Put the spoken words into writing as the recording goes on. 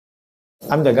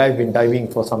I'm the guy who's been diving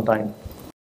for some time.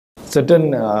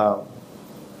 Certain a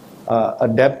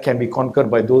depth can be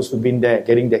conquered by those who've been there,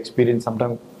 getting the experience.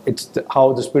 Sometimes it's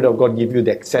how the Spirit of God gives you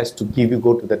the access to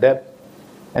go to the depth.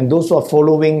 And those who are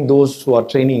following, those who are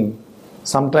training,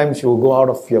 sometimes you will go out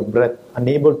of your breath,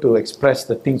 unable to express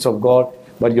the things of God,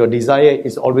 but your desire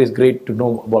is always great to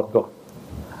know about God.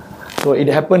 So it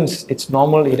happens, it's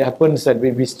normal, it happens that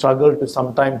we struggle to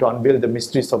sometimes to unveil the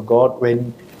mysteries of God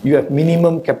when you have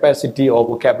minimum capacity or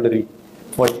vocabulary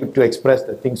for you to express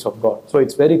the things of God. So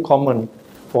it's very common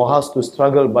for us to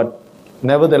struggle, but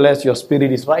nevertheless your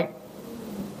spirit is right.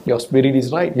 Your spirit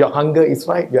is right, your hunger is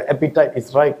right, your appetite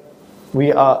is right.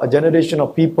 We are a generation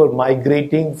of people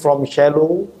migrating from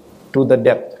shallow to the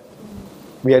depth.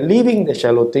 We are leaving the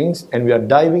shallow things and we are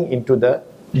diving into the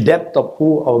depth of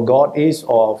who our God is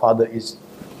or our Father is.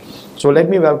 So let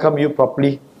me welcome you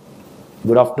properly.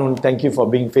 Good afternoon. Thank you for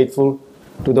being faithful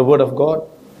to the Word of God.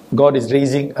 God is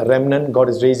raising a remnant. God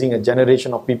is raising a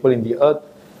generation of people in the earth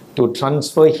to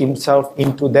transfer Himself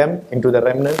into them, into the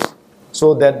remnants,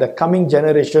 so that the coming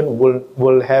generation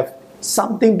will have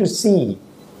something to see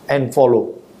and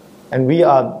follow. And we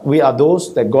are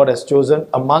those that God has chosen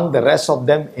among the rest of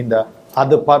them in the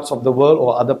other parts of the world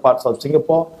or other parts of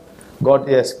Singapore. God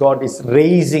is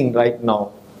raising right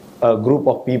now a group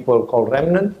of people called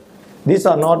remnant. These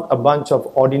are not a bunch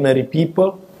of ordinary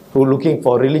people who are looking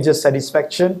for religious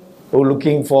satisfaction, who are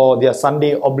looking for their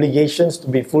Sunday obligations to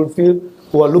be fulfilled,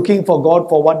 who are looking for God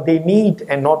for what they need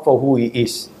and not for who He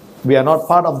is. We are not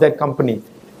part of that company.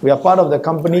 We are part of the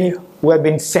company who have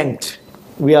been sent.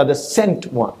 We are the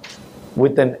sent one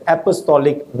with an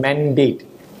apostolic mandate.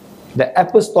 The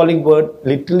apostolic word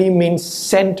literally means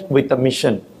sent with a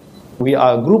mission. We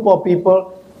are a group of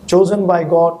people chosen by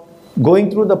God, going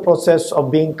through the process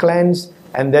of being cleansed,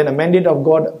 and then a mandate of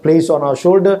God placed on our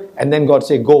shoulder, and then God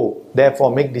say, go,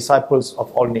 therefore make disciples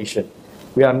of all nations.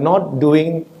 We are not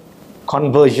doing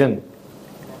conversion.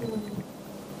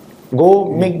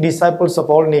 Go make disciples of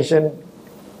all nations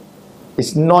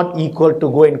is not equal to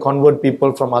go and convert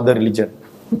people from other religion.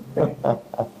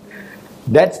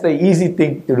 That's the easy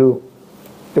thing to do.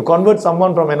 To convert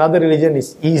someone from another religion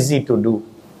is easy to do.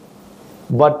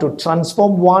 But to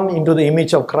transform one into the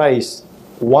image of Christ,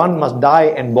 one must die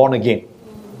and born again.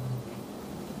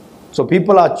 So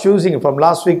people are choosing. From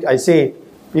last week I say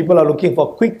people are looking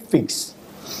for quick fix.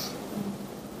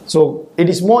 So it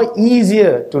is more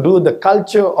easier to do the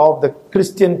culture of the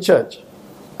Christian church.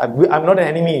 I'm not an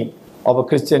enemy of a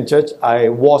Christian church. I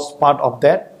was part of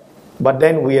that. But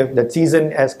then that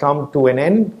season has come to an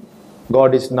end.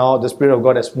 God is now, the Spirit of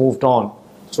God has moved on.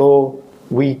 So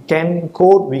we can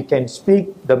quote, we can speak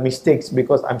the mistakes,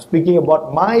 because I'm speaking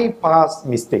about my past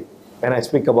mistake when I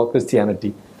speak about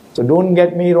Christianity. So don't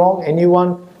get me wrong,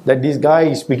 anyone, that this guy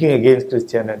is speaking against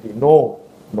Christianity. No,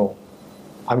 no.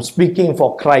 I'm speaking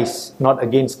for Christ, not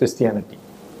against Christianity.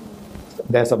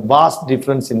 There's a vast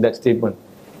difference in that statement.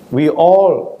 We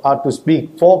all are to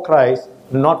speak for Christ,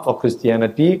 not for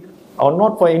Christianity, or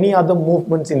not for any other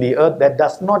movements in the earth that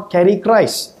does not carry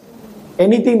Christ.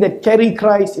 Anything that carry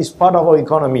Christ is part of our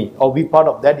economy, or be part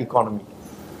of that economy.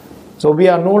 So we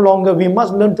are no longer, we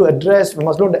must learn to address, we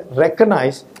must learn to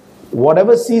recognize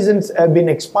whatever seasons have been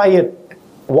expired.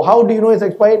 How do you know it's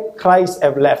expired? Christ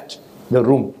have left the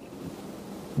room,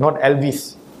 not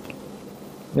Elvis.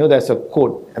 You know, there's a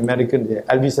quote, American,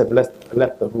 Elvis have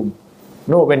left the room.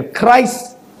 No, when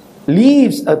Christ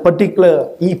leaves a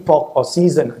particular epoch or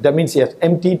season, that means He has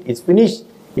emptied, it's finished,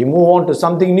 He move on to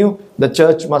something new. The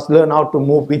church must learn how to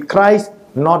move with Christ,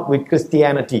 not with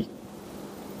Christianity.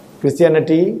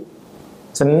 Christianity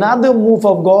is another move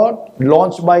of God,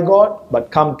 launched by God,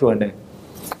 but come to an end.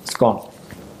 It's gone.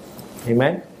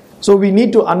 Amen. So we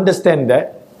need to understand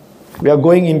that. We are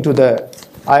going into the,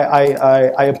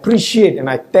 I appreciate and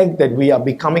I thank that we are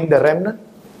becoming the remnant.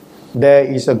 There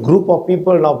is a group of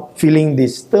people now feeling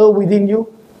this stir within you,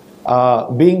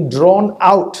 being drawn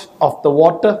out of the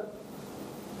water.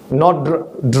 Not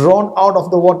drawn out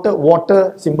of the water.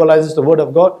 Water symbolizes the Word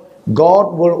of God.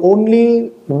 God will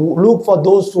only look for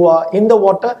those who are in the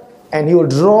water, and He will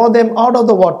draw them out of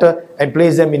the water and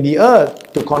place them in the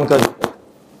earth to conquer the earth.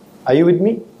 Are you with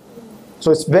me?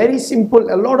 So it's very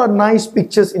simple. A lot of nice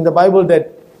pictures in the Bible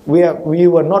that we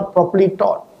were not properly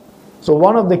taught. So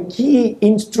one of the key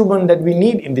instruments that we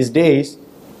need in these days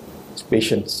is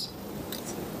patience.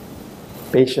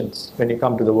 Patience when you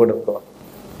come to the Word of God.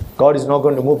 God is not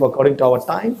going to move according to our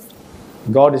time.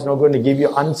 God is not going to give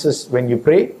you answers when you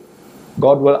pray.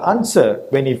 God will answer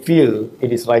when He feels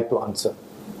it is right to answer.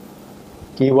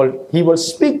 He will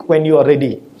speak when you are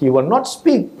ready. He will not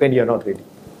speak when you are not ready.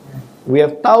 We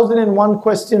have 1,001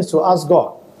 questions to ask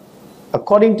God.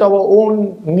 according to our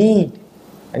own need.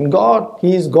 And God,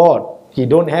 He is God. He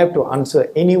don't have to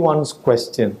answer anyone's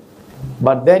question.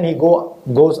 But then He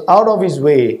goes out of His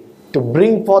way to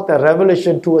bring forth a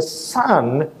revelation to a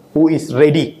son who is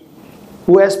ready,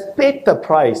 who has paid the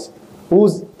price,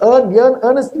 who's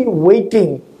earnestly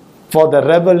waiting for the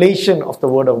revelation of the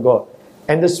Word of God.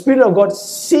 And the Spirit of God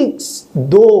seeks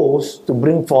those to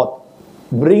bring forth,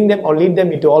 bring them or lead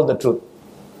them into all the truth.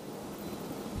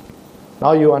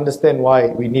 Now you understand why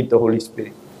we need the Holy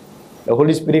Spirit. The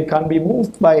Holy Spirit can't be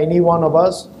moved by any one of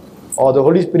us, or the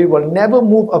Holy Spirit will never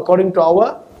move according to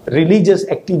our religious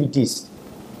activities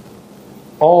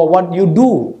or what you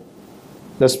do.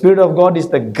 The Spirit of God is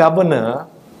the governor,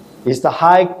 is the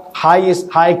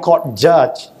highest high court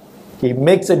judge. He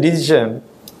makes a decision,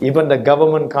 even the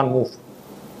government can't move.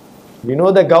 You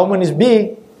know the government is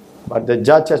big, but the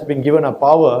judge has been given a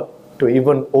power to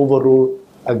even overrule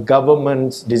a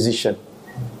government's decision.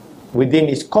 Within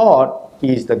his court,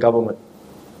 he is the government.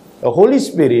 The Holy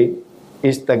Spirit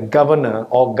is the governor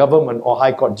or government or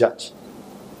high court judge.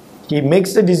 He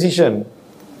makes the decision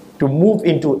to move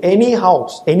into any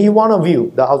house, any one of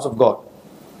you, the house of God,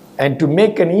 and to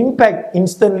make an impact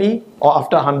instantly or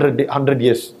after 100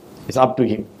 years. It's up to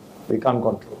Him. We can't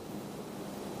control.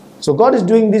 So God is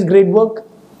doing this great work.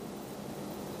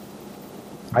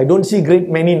 I don't see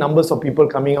many numbers of people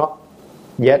coming out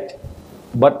yet,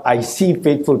 but I see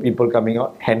faithful people coming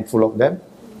out, handful of them.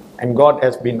 And God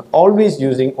has been always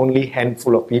using only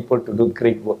handful of people to do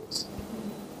great works.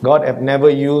 God has never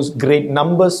used great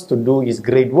numbers to do His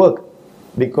great work,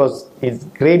 because His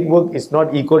great work is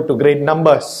not equal to great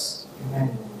numbers.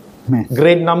 Amen.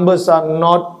 Great numbers are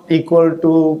not equal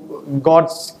to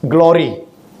God's glory.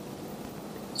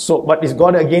 So, but is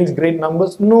God against great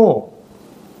numbers? No.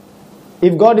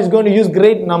 If God is going to use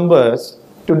great numbers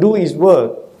to do His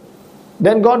work,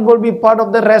 then God will be part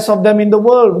of the rest of them in the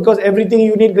world, because everything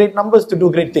you need great numbers to do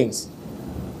great things.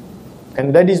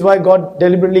 And that is why God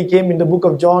deliberately came in the book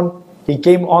of John. He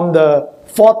came on the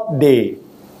 4th day,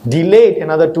 delayed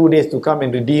another 2 days to come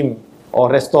and redeem or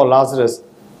restore Lazarus.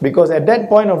 Because at that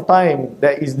point of time,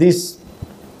 there is this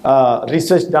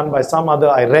research done by some other,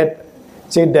 I read,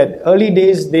 said that early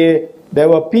days there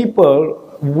were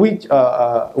people which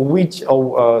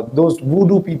those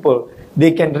voodoo people,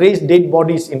 they can raise dead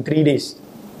bodies in 3 days,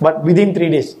 but within 3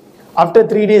 days. After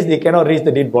 3 days, they cannot raise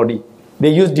the dead body. They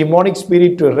use demonic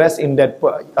spirit to rest in that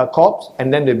corpse,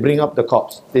 and then they bring up the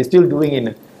corpse. They're still doing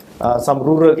in some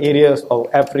rural areas of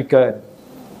Africa.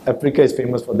 Africa is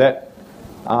famous for that.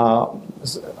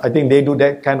 I think they do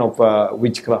that kind of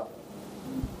witchcraft.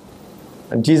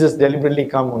 And Jesus deliberately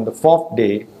come on the 4th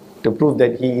day to prove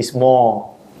that He is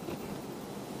more.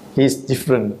 He is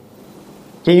different.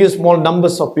 He used small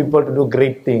numbers of people to do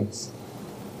great things.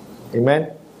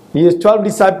 Amen. He used 12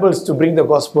 disciples to bring the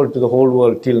gospel to the whole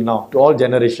world till now, to all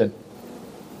generations.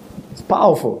 It's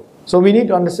powerful. So we need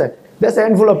to understand. There's a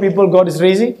handful of people God is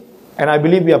raising, and I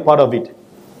believe we are part of it.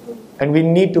 And we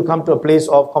need to come to a place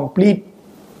of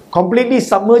completely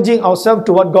submerging ourselves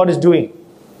to what God is doing.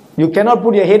 You cannot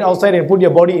put your head outside and put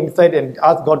your body inside and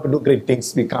ask God to do great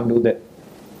things. We can't do that.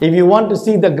 If you want to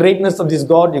see the greatness of this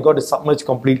God, you got to submerge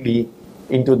completely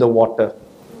into the water.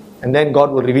 And then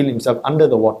God will reveal Himself under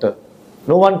the water.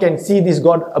 No one can see this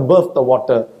God above the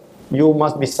water. You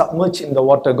must be submerged in the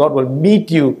water. God will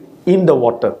meet you in the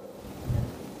water.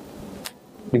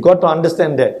 You got to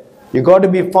understand that. You got to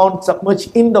be found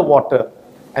submerged in the water.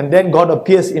 And then God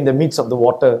appears in the midst of the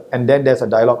water. And then there's a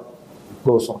dialogue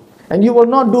goes on. And you will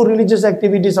not do religious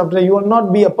activities after that. You will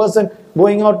not be a person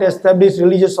going out to establish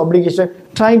religious obligation,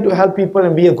 trying to help people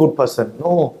and be a good person.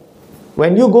 No.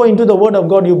 When you go into the Word of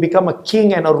God, you become a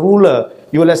king and a ruler.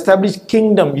 You will establish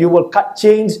kingdom. You will cut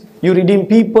chains. You redeem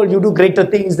people. You do greater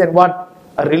things than what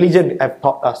a religion has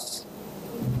taught us.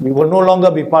 We will no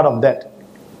longer be part of that.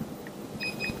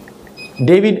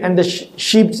 David and the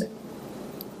sheep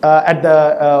at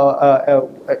the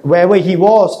wherever he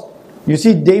was, you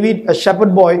see David, a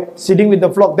shepherd boy, sitting with the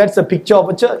flock. That's a picture of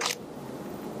a church.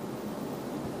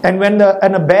 And when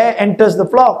a bear enters the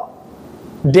flock,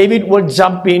 David will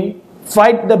jump in,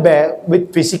 fight the bear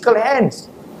with physical hands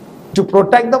to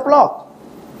protect the flock.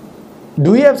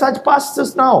 Do we have such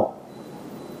pastors now?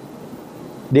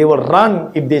 They will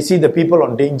run if they see the people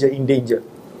in danger.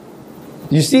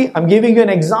 You see, I'm giving you an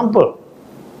example.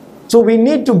 So we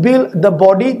need to build the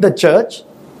body, the church,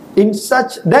 in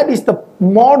such, that is the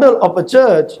model of a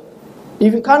church.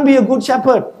 If you can't be a good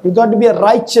shepherd, you got to be a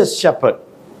righteous shepherd.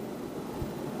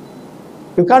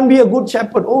 You can't be a good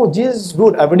shepherd. Oh, Jesus is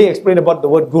good. I already explained about the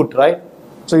word good, right?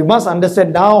 So you must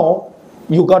understand now,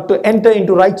 you got to enter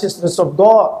into righteousness of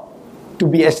God to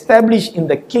be established in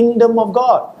the kingdom of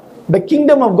God. The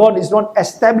kingdom of God is not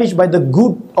established by the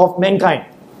good of mankind.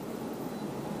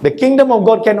 The kingdom of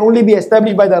God can only be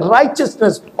established by the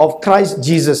righteousness of Christ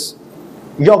Jesus.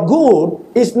 Your good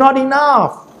is not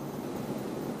enough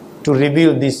to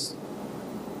reveal this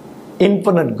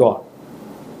infinite God.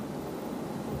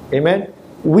 Amen.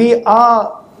 We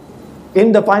are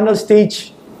in the final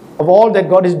stage of all that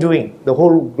God is doing, the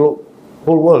whole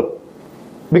world.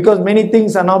 Because many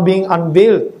things are now being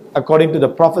unveiled according to the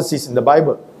prophecies in the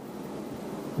Bible.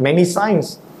 Many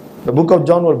signs. The book of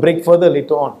John will break further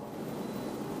later on.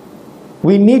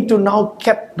 We need to now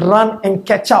run and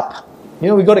catch up. You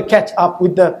know, we got to catch up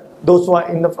with those who are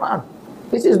in the front.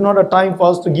 This is not a time for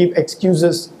us to give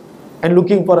excuses and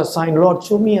looking for a sign. Lord,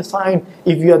 show me a sign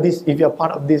if you are this, if you are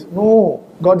part of this. No.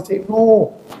 God said,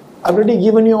 no. I've already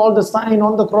given you all the sign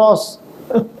on the cross.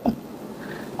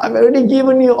 I've already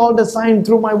given you all the sign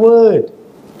through my word.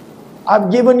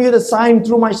 I've given you the sign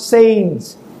through my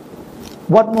saints.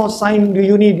 What more sign do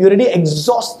you need? You already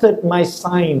exhausted my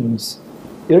signs.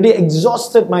 You already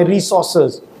exhausted my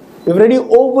resources. You've already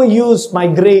overused my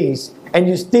grace, and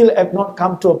you still have not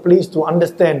come to a place to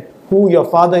understand who your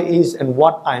Father is and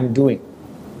what I am doing.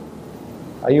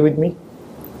 Are you with me?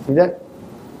 See that?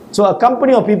 So a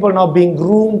company of people now being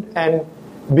groomed and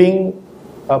being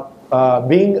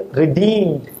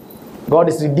redeemed. God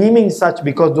is redeeming such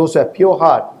because those who have pure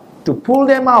heart, to pull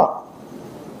them out,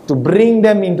 to bring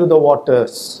them into the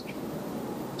waters,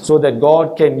 so that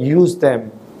God can use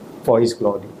them for His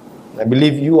glory. I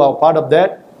believe you are part of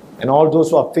that, and all those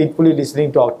who are faithfully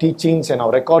listening to our teachings and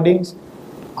our recordings,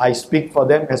 I speak for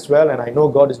them as well, and I know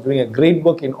God is doing a great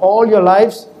work in all your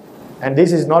lives, and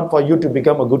this is not for you to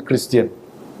become a good Christian.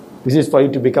 This is for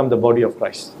you to become the body of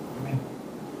Christ. Amen.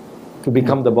 To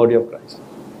become the body of Christ.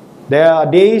 There are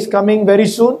days coming very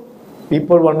soon.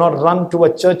 People will not run to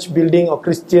a church building or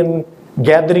Christian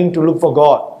gathering to look for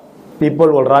God.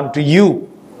 People will run to you,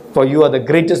 for you are the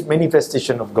greatest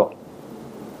manifestation of God.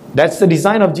 That's the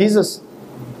design of Jesus.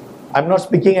 I'm not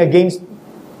speaking against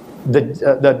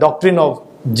the doctrine of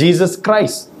Jesus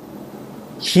Christ.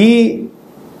 He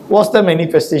was the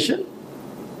manifestation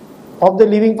of the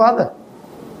living Father.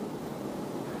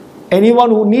 Anyone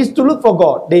who needs to look for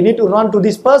God, they need to run to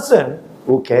this person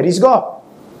who carries God.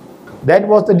 That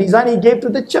was the design He gave to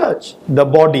the church, the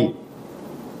body.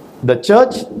 The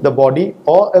church, the body,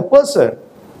 or a person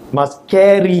must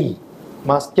carry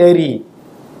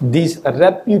this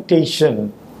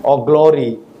reputation or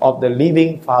glory of the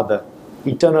living Father,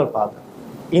 eternal Father,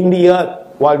 in the earth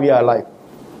while we are alive.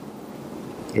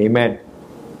 Amen.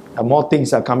 And more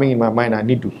things are coming in my mind. I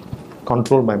need to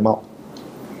control my mouth.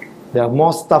 There are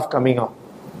more stuff coming out.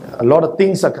 A lot of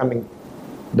things are coming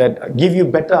that give you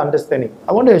better understanding.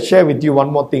 I want to share with you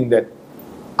one more thing, that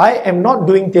I am not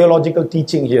doing theological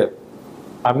teaching here.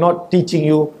 I'm not teaching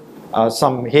you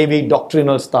some heavy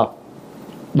doctrinal stuff.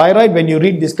 By right, when you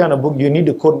read this kind of book, you need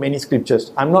to quote many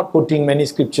scriptures. I'm not quoting many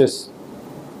scriptures.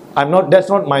 That's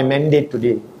not my mandate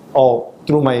today, or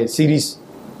through my series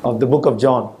of the book of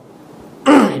John.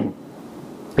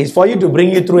 It's for you to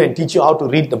bring you through and teach you how to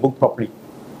read the book properly.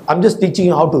 I'm just teaching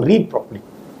you how to read properly.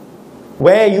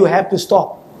 Where you have to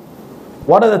stop.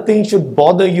 What are the things should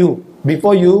bother you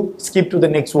before you skip to the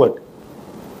next word?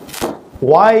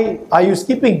 Why are you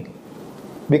skipping?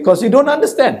 Because you don't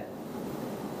understand.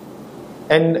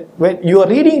 And when you are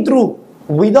reading through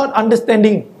without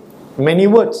understanding many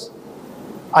words,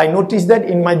 I noticed that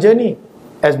in my journey.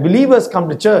 As believers come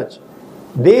to church,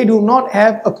 they do not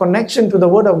have a connection to the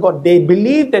Word of God. They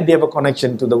believe that they have a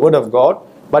connection to the Word of God,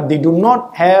 but they do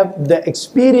not have the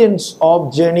experience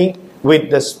of journeying with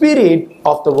the Spirit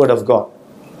of the Word of God.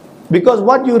 Because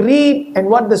what you read and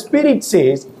what the Spirit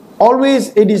says,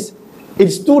 always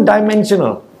it's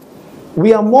two-dimensional.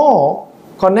 We are more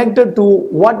connected to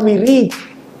what we read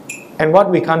and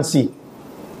what we can't see.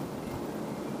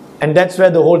 And that's where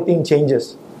the whole thing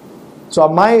changes. So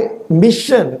my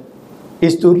mission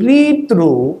is to read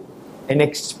through and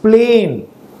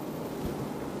explain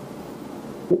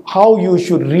how you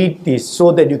should read this,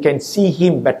 so that you can see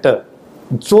Him better,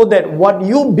 so that what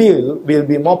you build will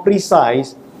be more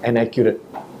precise and accurate.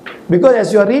 Because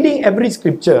as you are reading every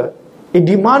scripture, it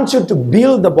demands you to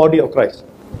build the body of Christ.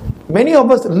 Many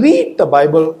of us read the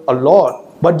Bible a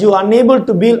lot, but you are unable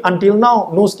to build until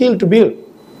now, no skill to build.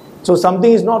 So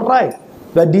something is not right.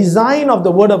 The design of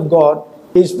the Word of God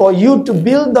is for you to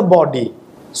build the body.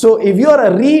 So if you are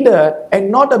a reader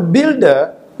and not a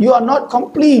builder, you are not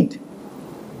complete.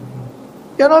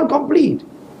 You are not complete.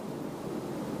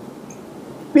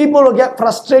 People will get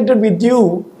frustrated with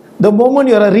you the moment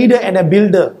you are a reader and a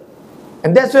builder.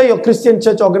 And that's where your Christian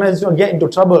church organization will get into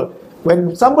trouble.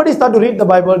 When somebody start to read the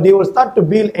Bible, they will start to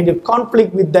build and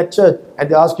conflict with that church, and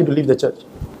they ask you to leave the church.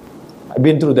 I've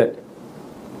been through that.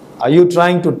 Are you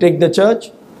trying to take the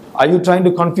church? Are you trying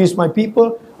to confuse my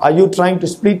people? Are you trying to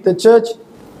split the church?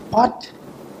 What?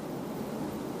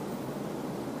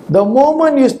 The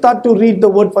moment you start to read the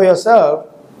word for yourself,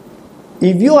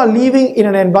 if you are living in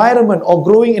an environment or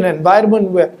growing in an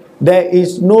environment where there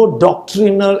is no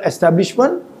doctrinal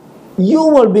establishment, you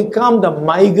will become the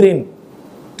migraine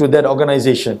to that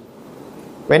organization.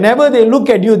 Whenever they look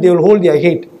at you, they will hold their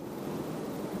head.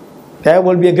 There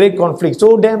will be a great conflict.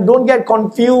 So don't get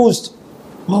confused.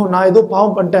 Oh,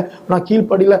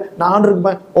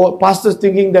 or pastors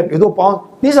thinking that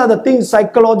these are the things,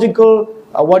 psychological,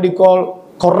 what you call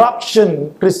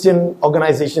corruption, Christian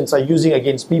organizations are using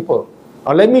against people.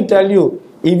 Now let me tell you,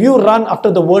 if you run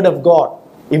after the word of God,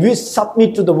 if you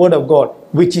submit to the word of God,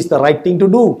 which is the right thing to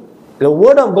do, the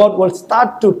word of God will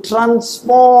start to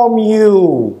transform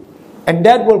you, and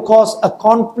that will cause a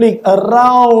conflict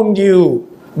around you.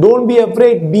 Don't be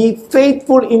afraid. Be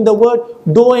faithful in the word.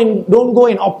 Don't go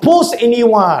and oppose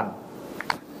anyone.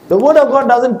 The word of God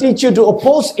doesn't teach you to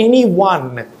oppose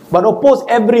anyone, but oppose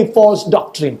every false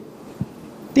doctrine.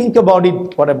 Think about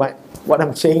it, what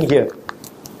I'm saying here.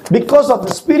 Because of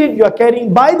the spirit you are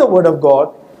carrying by the word of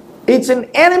God, it's an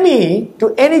enemy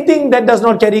to anything that does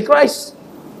not carry Christ.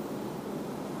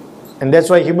 And that's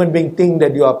why human beings think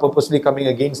that you are purposely coming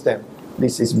against them.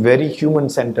 This is very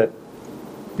human-centered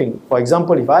thing. For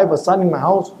example, if I have a son in my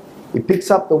house, he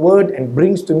picks up the word and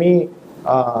brings to me,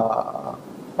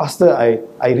 Pastor, I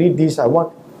read this, I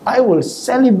will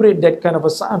celebrate that kind of a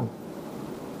son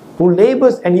who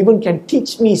labors and even can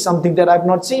teach me something that I've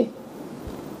not seen.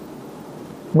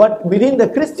 But within the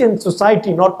Christian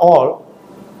society, not all,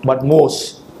 but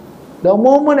most, the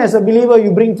moment as a believer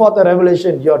you bring forth a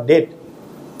revelation, you're dead.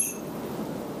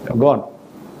 You're gone.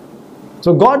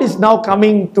 So God is now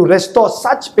coming to restore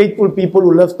such faithful people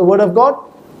who love the word of God,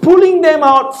 pulling them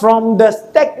out from the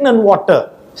stagnant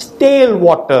water, stale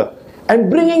water, and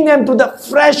bringing them to the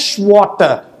fresh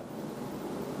water.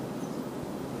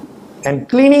 And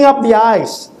cleaning up the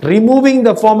eyes, removing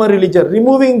the former religion,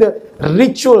 removing the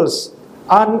rituals,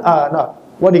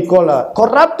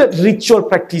 corrupted ritual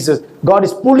practices. God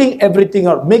is pulling everything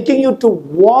out, making you to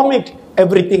vomit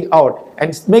everything out,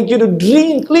 and make you to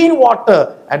drink clean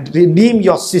water and redeem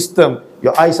your system.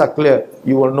 Your eyes are clear.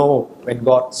 You will know when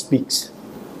God speaks.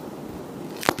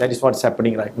 That is what's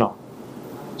happening right now.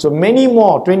 So many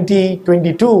more,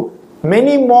 2022,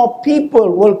 many more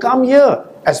people will come here,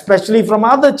 especially from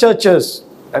other churches.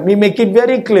 Let me make it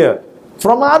very clear.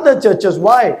 From other churches.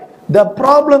 Why? The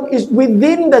problem is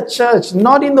within the church,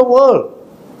 not in the world.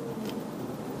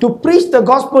 To preach the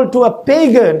gospel to a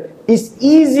pagan is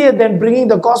easier than bringing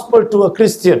the gospel to a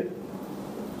Christian.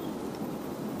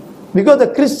 Because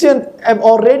the Christians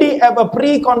already have a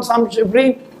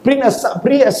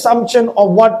pre-assumption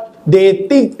of what they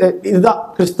think is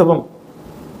the 𝘠𝗏𝗵.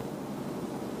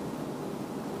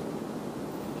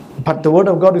 But the word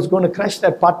of God is going to crash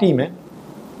that party, man.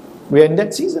 We are in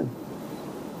that season.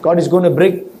 God is going to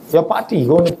break your party. He's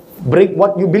going to break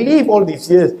what you believe all these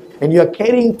years. And you are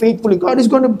carrying faithfully. God is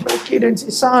going to break it and say,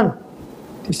 son,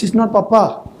 this is not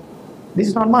Papa. This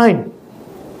is not mine.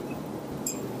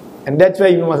 And that's why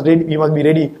you must be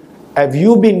ready. Have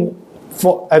you been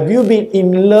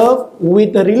in love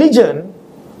with the religion,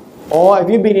 or have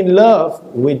you been in love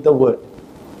with the word?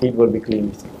 It will be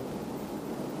clean.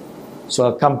 So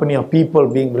a company of people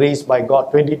being raised by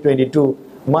God, 2022,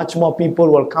 much more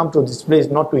people will come to this place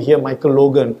not to hear Michael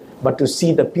Logan, but to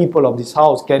see the people of this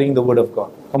house carrying the word of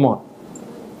God. Come on.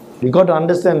 You got to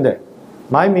understand that.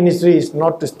 My ministry is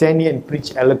not to stand here and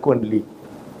preach eloquently.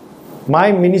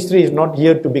 My ministry is not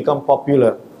here to become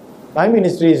popular. My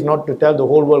ministry is not to tell the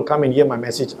whole world, come and hear my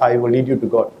message, I will lead you to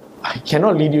God. I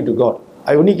cannot lead you to God.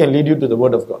 I only can lead you to the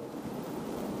word of God.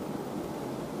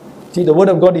 See, the word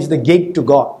of God is the gate to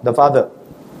God, the Father.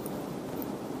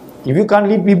 If you can't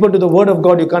lead people to the word of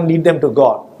God, you can't lead them to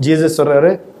God. Jesus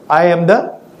said, I am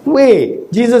the way.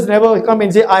 Jesus never come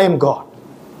and say, I am God.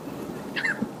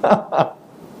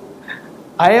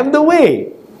 I am the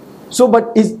way. So,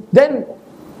 but then,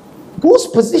 whose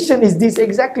position is this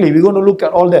exactly? We're going to look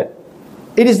at all that.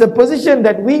 It is the position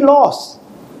that we lost.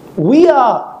 We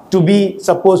are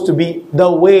supposed to be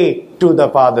the way to the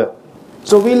Father.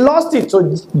 So we lost it.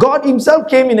 So God himself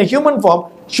came in a human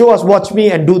form, show us, watch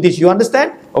me and do this. You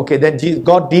understand? Okay, then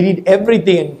God did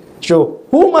everything and show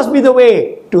who must be the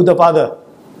way to the Father.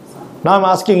 Now I'm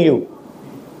asking you,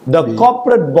 the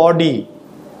corporate body,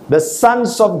 the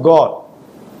sons of God,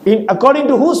 according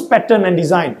to whose pattern and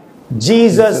design?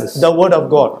 Jesus, the Word of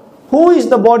God. Who is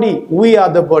the body? We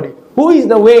are the body. Who is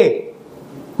the way?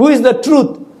 Who is the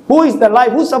truth? Who is the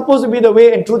life? Who's supposed to be the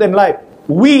way and truth and life?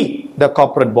 We, the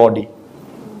corporate body.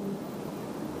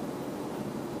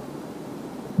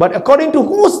 But according to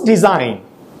whose design?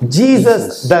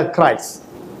 Jesus the Christ.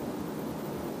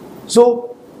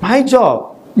 So, my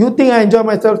job, you think I enjoy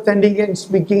myself standing and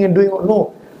speaking and doing?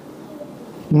 No.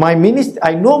 My ministry,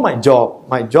 I know my job.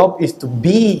 My job is to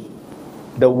be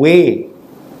the way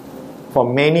for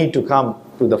many to come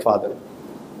to the Father.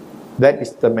 That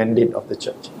is the mandate of the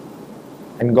church.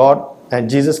 And God and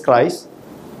Jesus Christ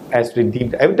has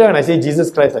redeemed. Every time I say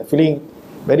Jesus Christ, I'm feeling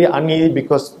very uneasy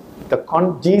because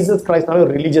Jesus Christ is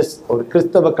religious or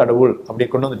கிறிஸ்தவ கடவுள் அப்படி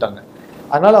கொண்டு வந்துட்டாங்க.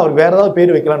 அதனால அவர் வேற ஏதாவது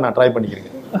பேர் வைக்கலாம் நான் ட்ரை பண்ணிக்கிறேன்.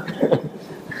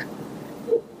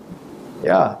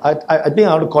 Yeah, I think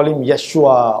I want to call him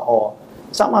Yeshua or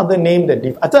some other name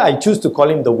that I choose to call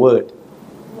him the Word.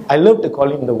 I love to call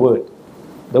him the Word.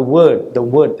 The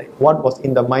Word, what was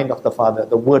in the mind of the Father,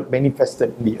 the Word manifested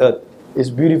in the earth is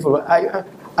beautiful.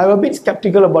 I'm a bit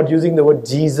skeptical about using the word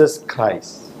Jesus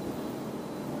Christ.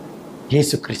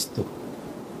 Jesus Christ.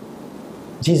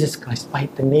 Jesus Christ, by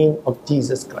the name of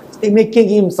Jesus Christ. They're making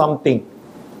him something.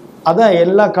 அதான்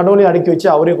எல்லா கடவுளையும் அடக்கி வச்சு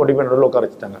அவரையும் கொண்டு போய் நடுவில் உட்கார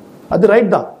வச்சுட்டாங்க. அது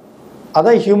ரைட் தான்.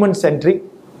 அதான் human centric,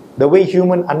 the way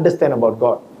human understand about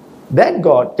God. That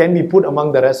God can be put among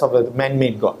the rest of the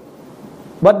man-made God.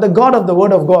 But the God of the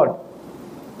Word of God,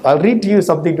 I'll read to you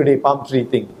something today, palm tree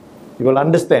thing. You will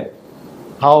understand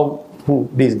who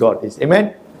this God is. Amen?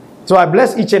 So I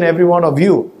bless each and every one of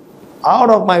you out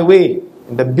of my way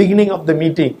in the beginning of the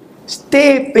meeting.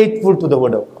 Stay faithful to the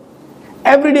Word of God.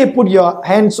 Every day put your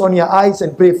hands on your eyes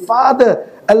and pray, Father,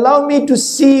 allow me to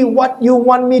see what you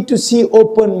want me to see.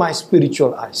 Open my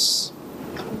spiritual eyes.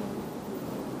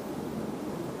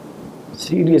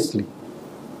 Seriously.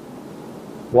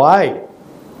 Why?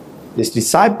 These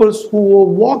disciples who were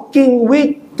walking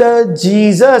with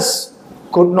Jesus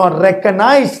could not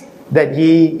recognize that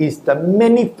he is the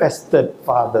manifested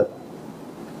Father.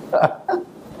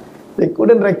 They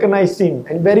couldn't recognize him.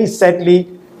 And very sadly,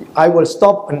 I will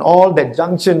stop in all the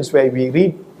junctions where we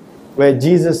read where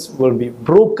Jesus will be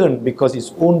broken because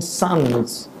his own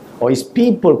sons or his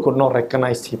people could not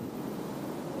recognize him.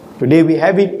 Today we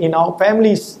have it in our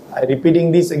families. I'm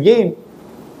repeating this again.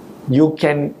 You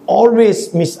can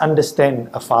always misunderstand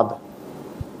a father.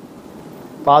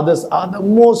 Fathers are the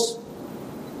most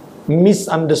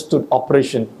misunderstood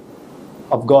operation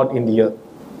of God in the earth.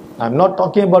 I'm not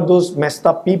talking about those messed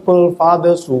up people,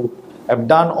 fathers who have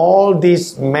done all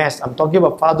this mess. I'm talking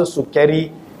about fathers who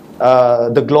carry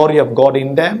the glory of God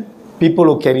in them, people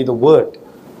who carry the word.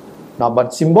 Now,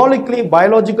 but symbolically,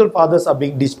 biological fathers are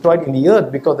being destroyed in the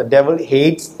earth because the devil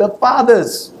hates the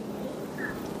fathers.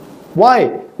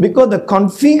 Why? Because the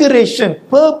configuration,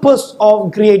 purpose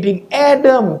of creating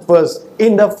Adam first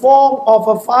in the form of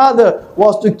a father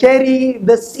was to carry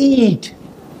the seed.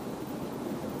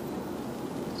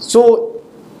 So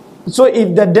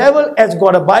if the devil has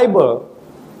got a Bible,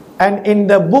 and in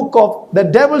the book of the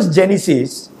devil's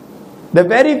Genesis, the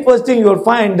very first thing you will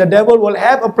find, the devil will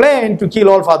have a plan to kill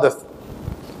all fathers.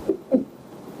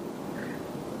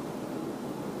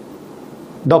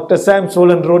 Dr. Sam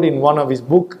Solan wrote in one of his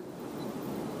books,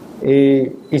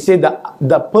 he said that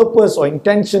the purpose or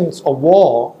intentions of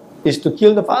war is to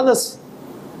kill the fathers.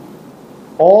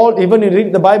 Even you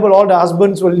read the Bible, all the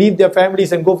husbands will leave their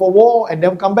families and go for war and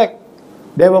then come back.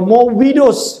 There were more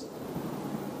widows.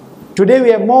 Today we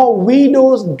have more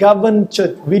widows governed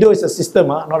church. Widow is a system,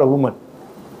 not a woman.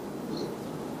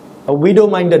 A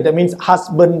widow-minded, that means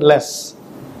husbandless.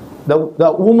 The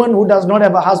woman who does not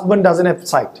have a husband doesn't have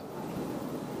sight.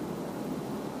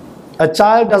 A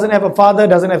child doesn't have a father,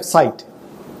 doesn't have sight.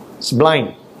 It's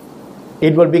blind.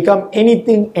 It will become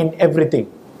anything and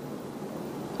everything.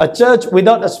 A church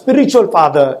without a spiritual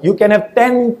father, you can have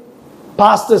 10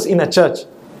 pastors in a church.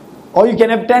 Or you can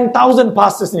have 10,000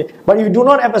 pastors in it. But if you do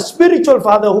not have a spiritual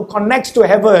father who connects to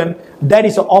heaven, that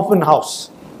is an orphan house.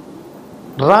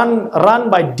 Run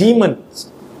by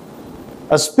demons.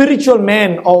 A spiritual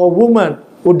man or a woman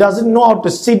who doesn't know how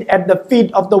to sit at the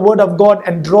feet of the Word of God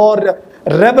and draw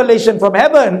revelation from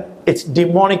heaven, it's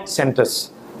demonic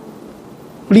centers.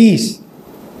 Please.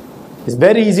 It's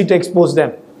very easy to expose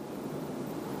them.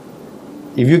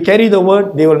 If you carry the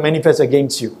word, they will manifest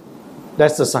against you.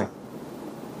 That's the sign.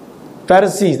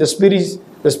 Pharisees, the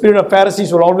spirit of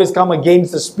Pharisees will always come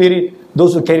against the spirit,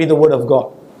 those who carry the word of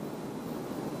God.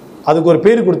 அதுக்கு ஒரு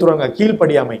பேரு கொடுத்துருவாங்க,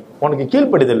 கீழ்ப்படியாமை. உனக்கு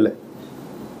கீழ்ப்படிதல் இல்லை.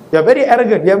 You are very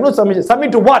arrogant. You have no submission.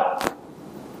 Submit to what?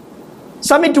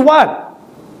 Submit to what?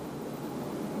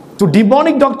 To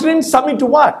demonic doctrine? Submit to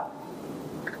what?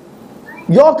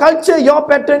 Your culture, your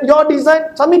pattern, your design?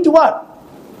 Submit to what?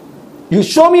 You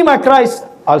show me my Christ,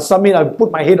 I'll submit, I'll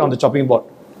put my head on the chopping board.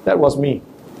 That was me,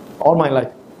 all my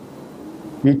life.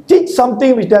 You teach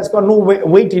something which has got no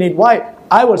weight in it. Why?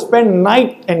 I will spend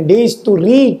night and days to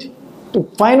read, to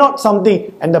find out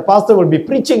something, and the pastor will be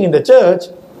preaching in the church,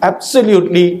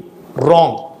 absolutely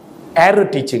wrong, error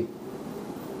teaching.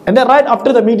 And then right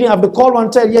after the meeting, I have to call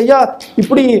one side,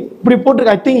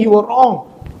 I think you were wrong.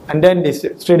 And then they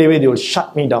straight away they will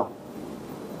shut me down.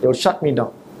 They will shut me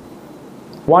down.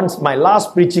 Once, my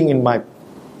last preaching in my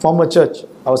former church,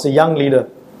 I was a young leader.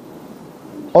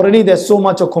 Already there's so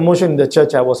much of commotion in the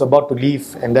church, I was about to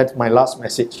leave, and that's my last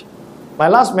message. My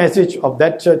last message of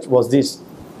that church was this: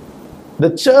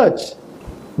 the church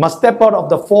must step out of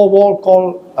the four wall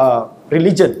called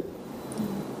religion.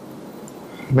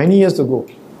 Many years ago,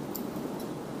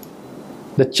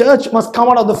 the church must come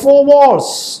out of the four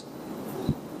walls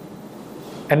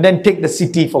and then take the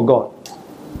city for God.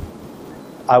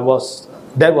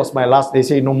 That was my last. They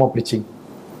say no more preaching.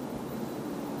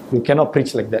 You cannot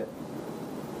preach like that.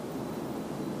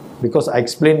 Because I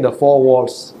explained the four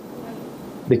walls,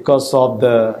 because of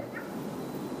the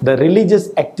religious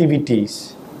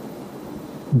activities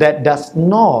that does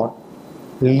not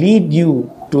lead you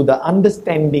to the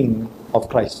understanding of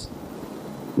Christ.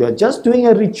 You are just doing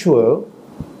a ritual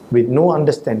with no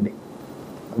understanding.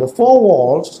 The four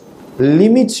walls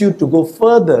limits you to go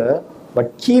further,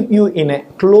 but keep you in a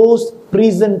closed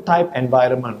prison type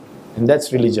environment, and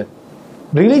that's religion.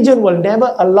 Religion will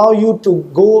never allow you to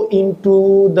go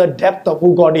into the depth of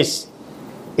who God is.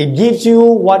 It gives you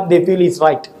what they feel is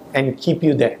right and keep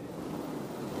you there.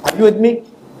 Are you with me?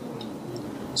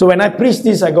 So when I preach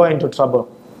this, I got into trouble.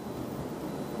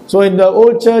 So in the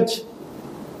old church,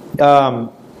 the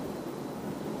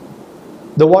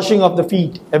washing of the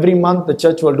feet. Every month the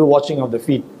church will do washing of the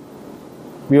feet.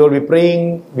 We will be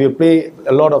praying. We will pray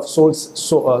a lot of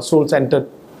soul-centered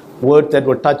words that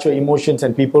will touch your emotions,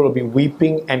 and people will be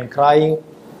weeping and crying.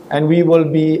 And we will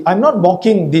be, I'm not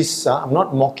mocking this, I'm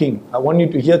not mocking. I want you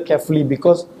to hear carefully,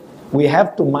 because we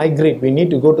have to migrate. We need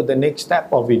to go to the next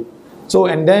step of it. So,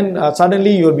 and then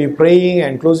suddenly you'll be praying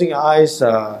and closing your eyes.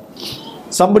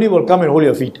 Somebody will come and hold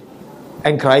your feet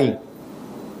and crying.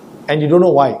 And you don't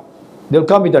know why. They'll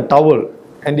come with a towel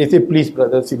and they say, please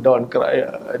brother, sit down, cry.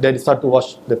 Then they start to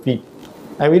wash the feet.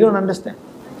 And we don't understand.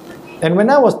 And when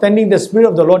I was standing, the Spirit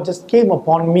of the Lord just came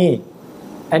upon me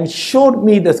and showed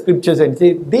me the scriptures and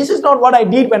said, this is not what I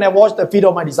did when I washed the feet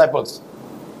of my disciples.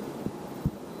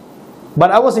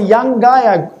 But I was a young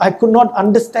guy, I could not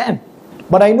understand.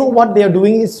 But I know what they are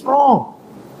doing is wrong.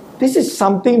 This is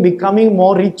something becoming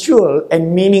more ritual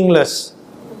and meaningless.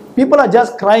 People are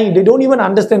just crying, they don't even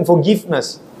understand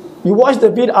forgiveness. You wash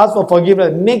the feet, ask for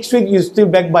forgiveness. Next week you still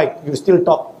backbite, you still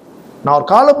talk. Now,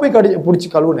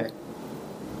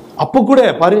 அப்போ கூட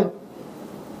பாரு,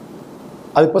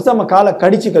 அதுக்கு பேசாம காலை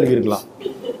கடிச்சு கழுவிருக்கலாம்.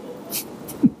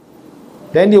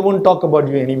 Then they won't talk about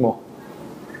you anymore.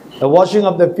 The washing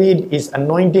of the feet is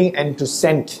anointing and to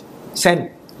send.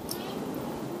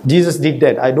 Jesus did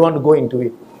that. I don't want to go into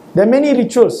it. There are many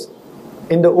rituals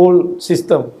in the old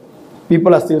system.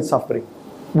 People are still suffering.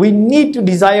 We need to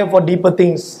desire for deeper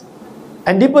things.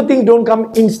 And deeper things don't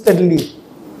come instantly.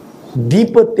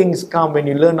 Deeper things come when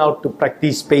you learn how to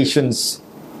practice patience.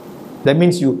 That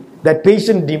means that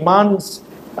patience demands,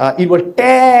 it will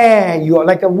tear you,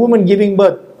 like a woman giving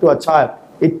birth to a child.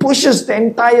 It pushes the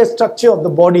entire structure of the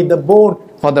body, the bone,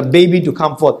 for the baby to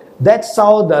come forth. That's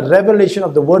how the revelation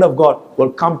of the Word of God will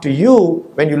come to you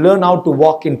when you learn how to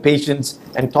walk in patience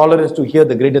and tolerance to hear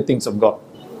the greater things of God.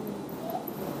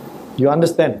 You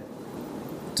understand?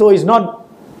 So it's not,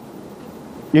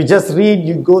 you just read,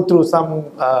 you go through some,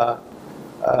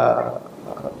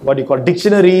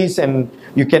 dictionaries, and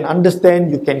you can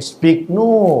understand, you can speak.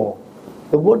 No.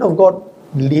 The Word of God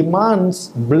demands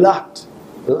blood,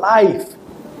 life.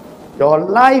 Your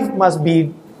life must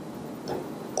be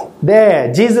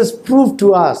there. Jesus proved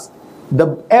to us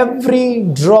every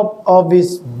drop of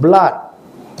His blood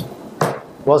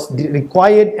was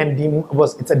required, and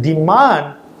it's a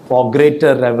demand for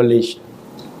greater revelation.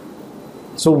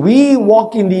 So we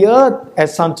walk in the earth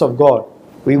as sons of God.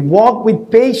 We walk with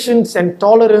patience and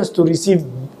tolerance to receive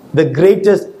the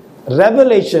greatest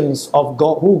revelations of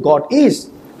God, who God is.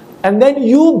 And then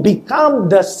you become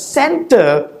the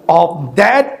center of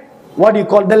that, what you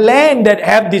call the land that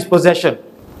have this possession.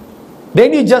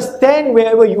 Then you just stand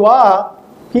wherever you are,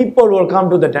 people will come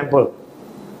to the temple.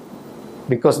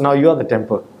 Because now you are the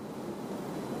temple.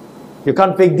 You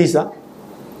can't fake this, huh?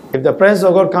 If the presence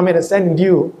of God come and ascend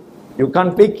you, you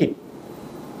can't fake it.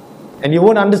 And you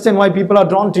won't understand why people are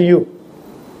drawn to you.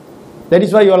 That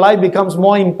is why your life becomes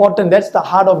more important. That's the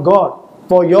heart of God.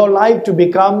 For your life to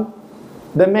become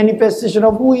the manifestation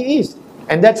of who He is.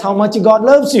 And that's how much God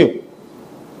loves you.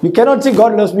 You cannot say,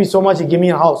 God loves me so much, He gave me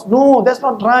a house. No, that's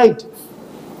not right.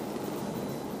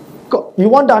 You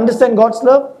want to understand God's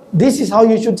love? This is how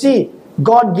you should see.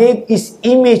 God gave His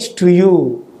image to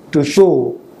you to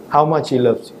show how much He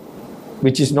loves you.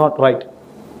 Which is not right.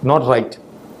 Not right.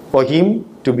 For Him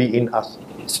to be in us.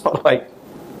 It's not right.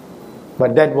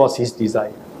 But that was His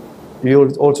desire. You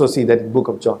will also see that in the book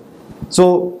of John.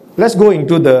 So let's go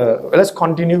into let's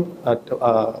continue at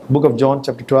book of John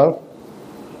chapter 12.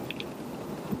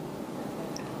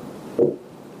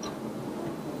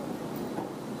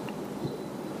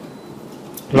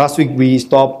 Last week we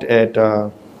stopped at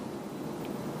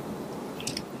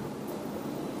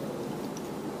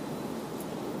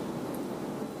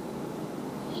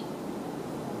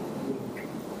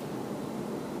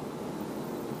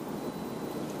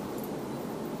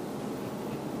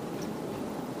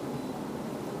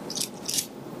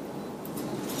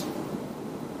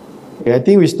I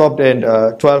think we stopped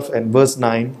at 12 and verse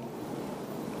 9.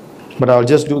 But I'll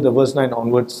just do the verse 9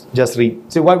 onwards. Just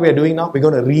read. See what we are doing now? We're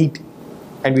going to read.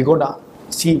 And we're going to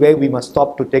see where we must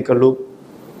stop to take a look.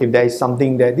 If there is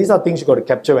something there. These are things you got to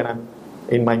capture when I'm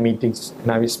in my meetings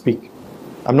and I will speak.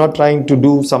 I'm not trying to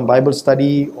do some Bible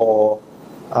study or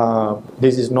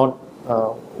this is not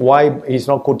why he's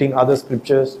not quoting other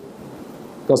scriptures.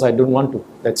 Because I don't want to.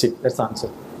 That's it. That's the answer.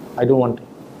 I don't want to.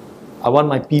 I want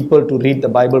my people to read the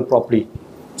Bible properly.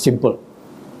 Simple.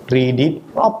 Read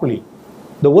it properly.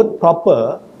 The word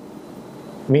proper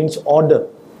means order.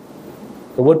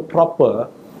 The word proper,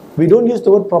 we don't use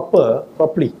the word proper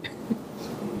properly.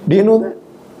 Do you know that?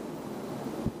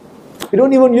 We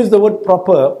don't even use the word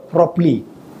proper properly.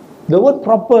 The word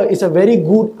proper is a very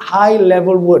good high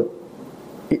level word.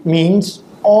 It means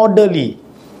orderly.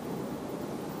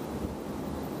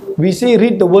 We say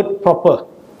read the word proper,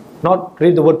 not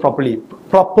read the word properly.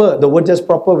 Proper, the word just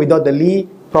proper without the li,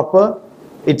 proper,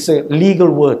 it's a legal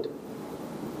word.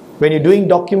 When you're doing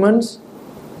documents,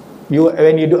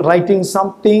 when you're writing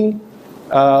something,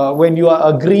 when you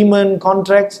are agreement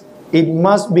contracts, it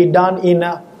must be done in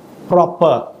a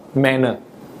proper manner.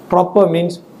 Proper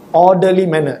means orderly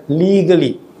manner,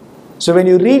 legally. So when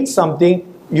you read something,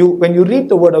 when you read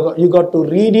the word of God, you got to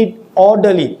read it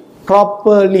orderly,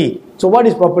 properly. So what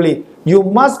is properly? You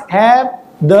must have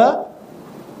the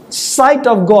sight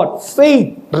of God,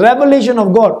 faith, revelation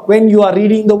of God when you are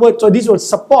reading the word. So this will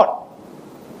support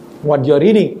what you're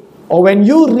reading. Or when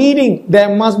you're reading,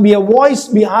 there must be a voice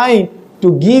behind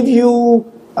to give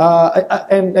you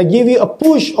give you a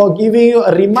push or giving you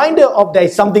a reminder of there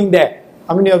is something there.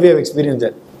 How many of you have experienced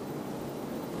that?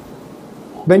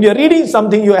 When you're reading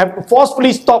something, you have to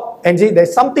forcefully stop and say,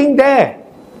 there's something there.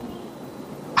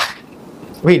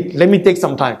 Wait, let me take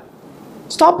some time.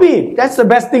 Stop it. That's the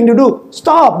best thing to do.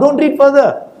 Stop. Don't read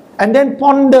further. And then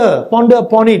ponder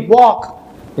upon it. Walk.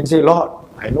 And say, Lord,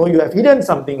 I know you have hidden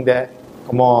something there.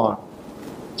 Come on,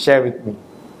 share with me.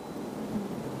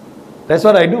 That's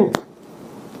what I do.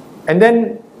 And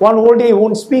then one whole day he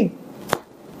won't speak.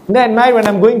 And then at night when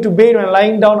I'm going to bed, when I'm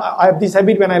lying down, I have this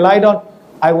habit, when I lie down,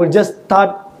 I will just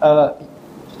start a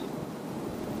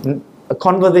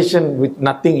conversation with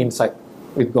nothing inside,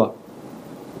 with God.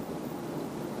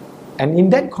 And in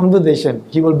that conversation,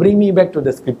 He will bring me back to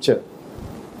the scripture.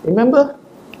 Remember,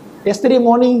 yesterday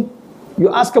morning,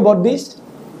 you asked about this.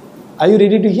 Are you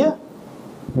ready to hear?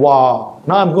 Wow,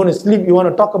 now I'm going to sleep. You want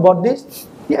to talk about this?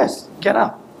 Yes, get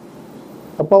up.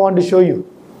 Papa want to show you.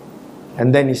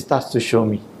 And then He starts to show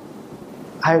me.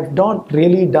 I have not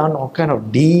really done all kind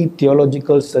of deep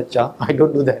theological search. I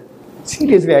don't do that.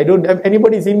 Seriously, I don't have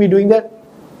anybody seen me doing that?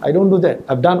 I don't do that.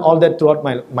 I've done all that throughout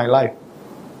my life.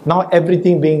 Now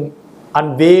everything being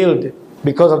unveiled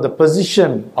because of the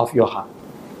position of your heart.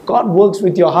 God works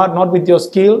with your heart, not with your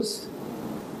skills,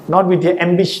 not with your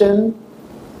ambition,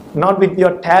 not with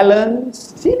your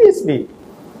talents. Seriously.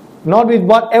 Not with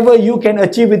whatever you can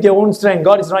achieve with your own strength.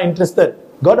 God is not interested.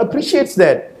 God appreciates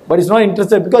that, but He's not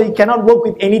interested because He cannot work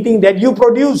with anything that you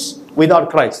produce without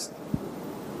Christ.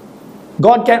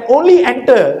 God can only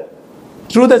enter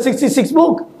through the 66th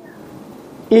book.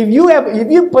 If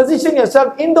you position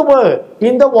yourself in the Word,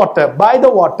 in the water, by the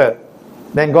water,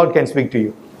 then God can speak to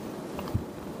you.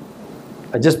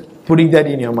 I'm just putting that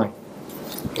in your mind.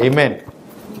 Amen.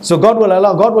 So God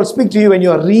will speak to you when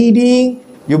you are reading.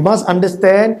 You must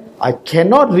understand, I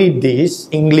cannot read this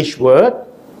English word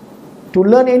to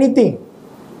learn anything.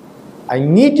 I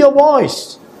need your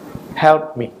voice.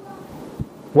 Help me.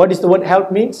 What is the word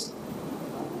help means?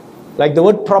 Like the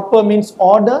word proper means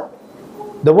order.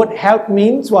 The word help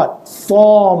means what?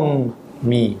 Form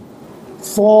me.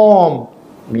 Form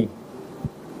me.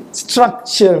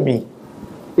 Structure me.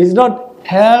 It's not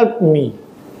help me.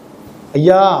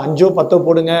 ஐயா 5 10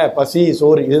 போடுங்க பசி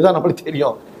சோறு இதுதான் நமக்கு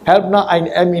தெரியும். Help now,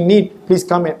 I'm in need, please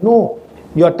come in. No,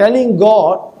 you are telling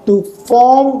God to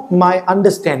form my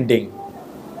understanding.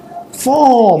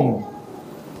 Form,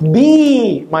 be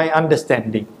my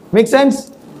understanding. Make sense?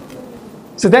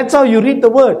 So that's how you read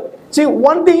the word. See,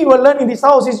 one thing you will learn in this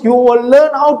house is you will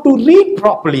learn how to read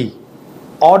properly,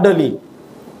 orderly.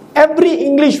 Every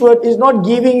English word is not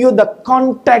giving you the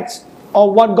context of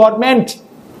what God meant.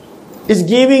 It's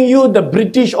giving you the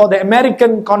British or the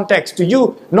American context to you,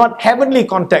 not heavenly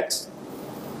context.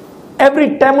 Every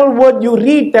Tamil word you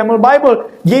read, Tamil Bible,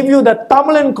 give you the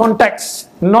Tamilan context,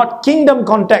 not kingdom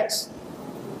context.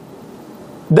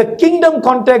 The kingdom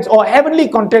context or heavenly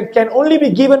context can only be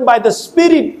given by the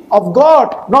Spirit of God,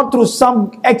 not through some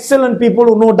excellent people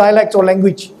who know dialects or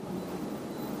language.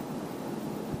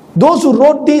 Those who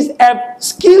wrote these have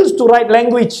skills to write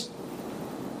language,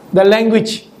 the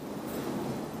language,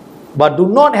 but do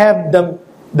not have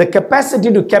the capacity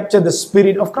to capture the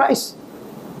Spirit of Christ.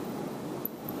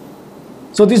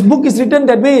 So this book is written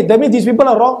that way. That means these people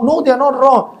are wrong. No, they are not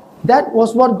wrong. That's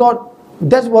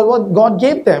what God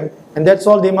gave them, and that's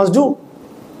all they must do.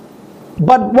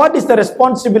 But what is the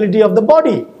responsibility of the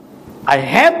body? I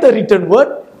have the written word,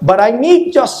 but I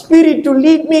need your Spirit to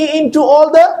lead me into all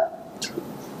the...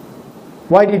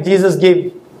 Why did Jesus give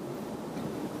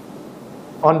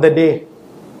on the day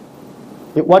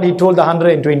what he told the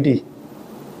 120?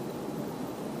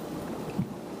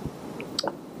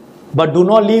 But do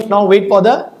not leave now, wait for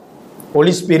the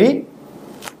Holy Spirit,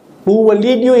 who will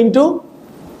lead you into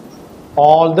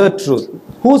all the truth.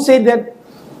 Who said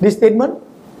this statement?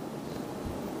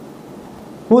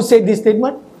 Who said this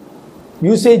statement?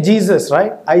 You say Jesus,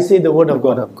 right? I say the word of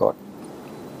God.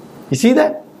 You see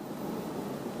that?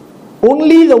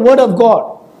 Only the word of God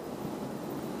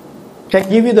can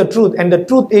give you the truth, and the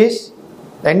truth is,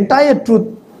 the entire truth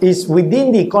is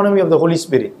within the economy of the Holy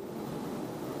Spirit.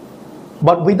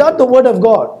 But without the word of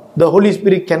God, the Holy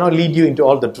Spirit cannot lead you into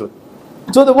all the truth.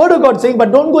 So the word of God is saying,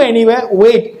 but don't go anywhere,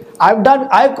 wait,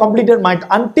 I've completed my,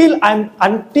 until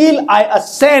I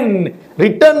ascend,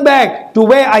 return back to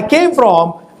where I came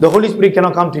from, the Holy Spirit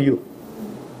cannot come to you,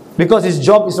 because his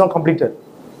job is not completed.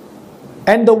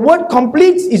 And the word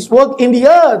completes its work in the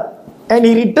earth, and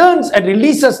he returns and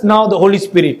releases now the Holy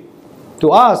Spirit to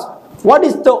us. What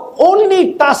is the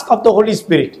only task of the Holy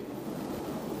Spirit?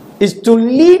 Is to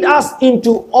lead us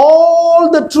into all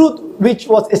the truth which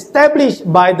was established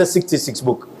by the 66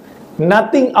 book.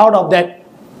 Nothing out of that.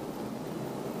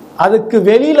 அதுக்கு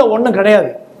வெளியில ஒண்ணும் கிடையாது.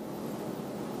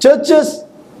 Churches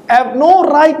have no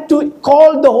right to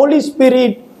call the Holy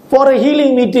Spirit for a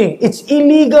healing meeting. It's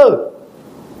illegal.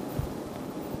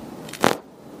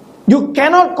 You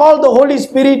cannot call the Holy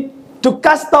Spirit to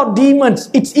cast out demons.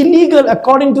 It's illegal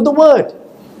according to the word.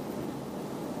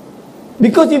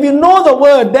 Because if you know the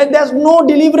word, then there's no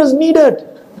deliverance needed.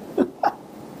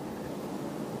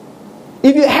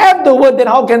 If you have the word, then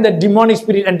how can the demonic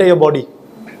spirit enter your body?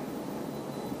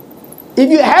 If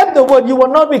you have the word, you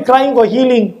will not be crying for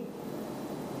healing,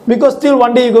 because still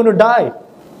one day you're going to die.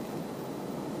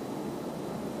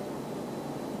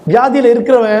 வியாதியில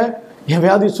இருக்கிறவன் என்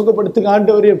வியாதி சுகப்படுத்துங்க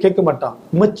ஆண்டவரே கேட்க மாட்டான்.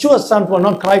 Mature son will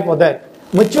not cry for that.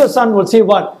 Mature son will say,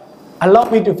 what? Allow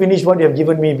me to finish what you have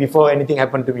given me before anything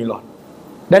happened to me, Lord.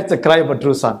 That's the cry of a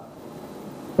true son.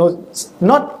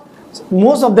 No,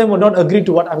 most of them will not agree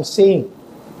to what I'm saying,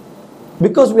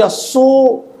 because we are so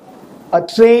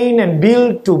trained and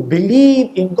built to believe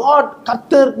in God.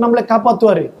 கர்த்தர் நம்மளை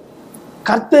காப்பாத்துவாரு,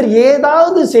 கர்த்தர்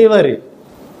ஏதாவது செய்வாரு.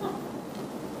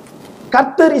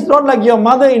 கர்த்தர் is not like your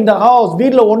mother in the house.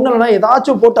 வீட்ல ஒண்ணுலனா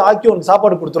ஏதாச்சும் போட்டு ஆக்கி உனக்கு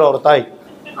சாப்பாடு கொடுத்துறா ஒரு தாய்.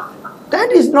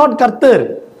 That is not கர்த்தர்.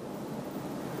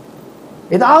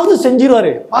 ஏதாவது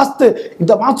செஞ்சிருவாரு. பாஸ்டர்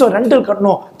இந்த மாசம் ரெண்டல்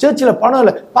கட்டணும், சர்ச்சில் பணம்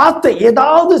இல்லை, பாஸ்டர்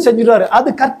ஏதாவது செஞ்சிருவாரு. அது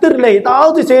கர்த்தர் இல்லை.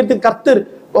 ஏதாவது செய்யறதுக்கு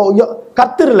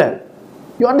கர்த்தர் இல்லை.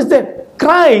 You understand?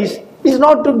 Christ is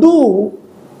not to do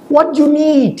what you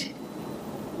need,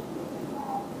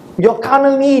 your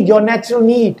carnal need, your natural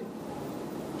need.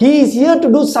 He is here to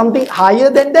do something higher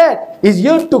than that. He is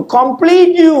here to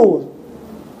complete you,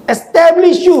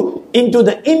 establish you into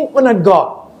the infinite God.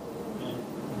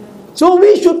 So we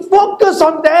should focus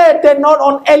on that and not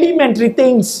on elementary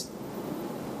things.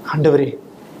 ஆண்டவரே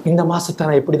இந்த மாசத்தை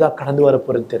நான் எப்படிதான் கடந்து வர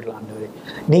போறது தெரியல ஆண்டவரே,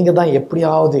 நீங்க தான்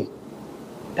எப்படியாவது.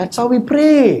 That's how we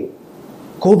pray.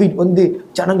 Covid வந்து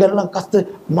ஜனங்கள் எல்லாம் கஷ்ட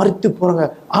மறித்து போறாங்க,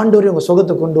 ஆண்டவரே உங்க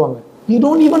சுகத்தை கொண்டு வாங்க. You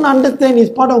don't even understand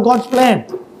it's part of God's plan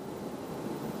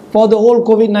for the whole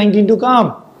COVID-19 to come.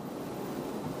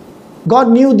 God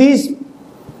knew this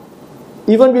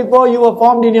even before you were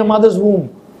formed in your mother's womb.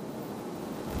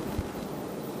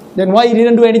 Then why he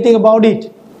didn't do anything about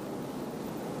it?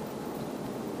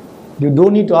 You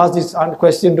don't need to ask this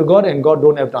question to God, and God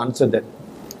don't have to answer that.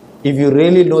 If you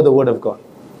really know the Word of God,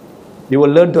 you will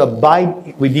learn to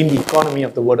abide within the economy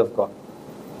of the Word of God.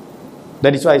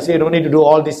 That is why I say you don't need to do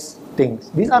all these things.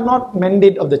 These are not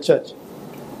mandate of the church.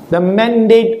 The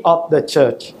mandate of the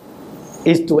church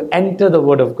is to enter the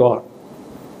Word of God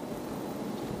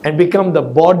and become the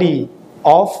body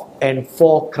of and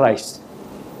for Christ.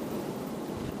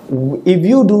 If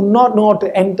you do not know how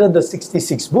to enter the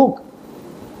 66th book,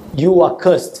 you are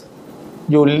cursed.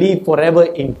 You live forever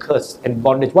in curse and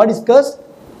bondage. What is curse?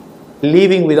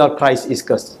 Living without Christ is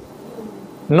cursed.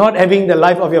 Not having the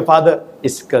life of your father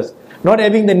is cursed. Not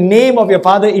having the name of your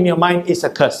father in your mind is a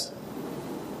curse.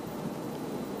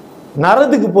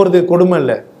 நரதுக்கு போறது கொடுமை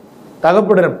இல்ல,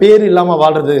 தகப்பட பேர் இல்லாம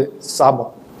வாழ்றது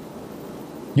சாபம்.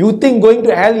 You think going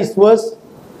to hell is worse?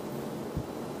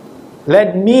 Let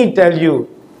me tell you,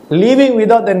 living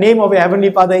without the name of your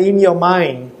heavenly Father in your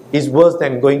mind is worse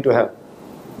than going to hell.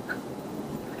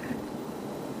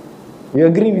 You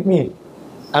agree with me?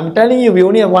 I'm telling you, we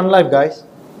only have one life, guys.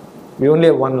 We only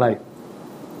have one life.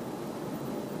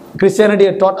 Christianity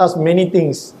has taught us many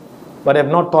things, but have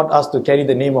not taught us to carry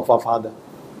the name of our Father.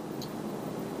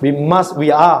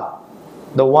 We are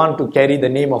the one to carry the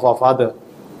name of our Father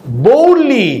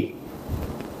boldly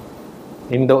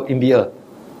in the earth.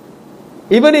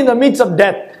 Even in the midst of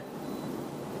death,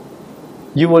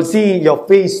 you will see your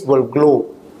face will glow,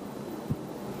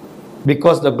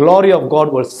 because the glory of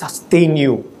God will sustain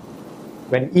you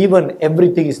when even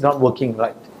everything is not working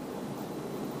right.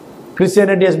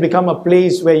 Christianity has become a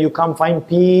place where you come find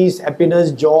peace,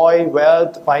 happiness, joy,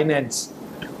 wealth, finance.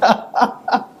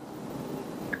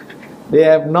 They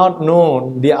have not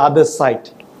known the other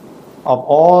side of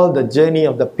all the journey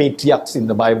of the patriarchs in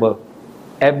the Bible.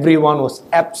 Everyone was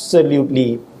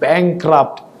absolutely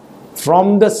bankrupt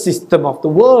from the system of the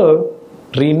world,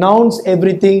 renounce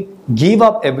everything, give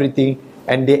up everything,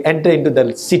 and they enter into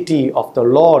the city of the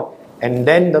Lord. And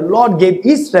then the Lord gave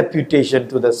His reputation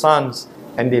to the sons,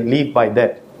 and they live by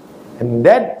that. And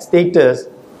that status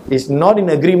is not in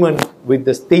agreement with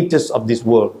the status of this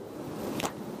world.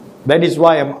 That is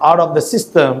why I'm out of the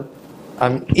system.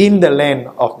 I'm in the land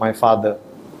of my Father.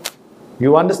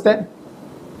 You understand?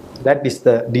 That is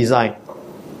the design.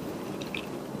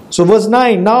 So verse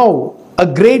 9, now a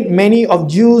great many of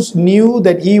Jews knew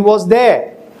that He was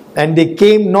there, and they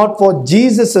came not for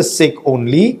Jesus' sake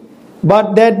only,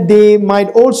 but that they might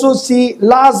also see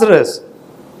Lazarus,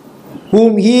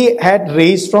 whom He had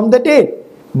raised from the dead.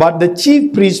 But the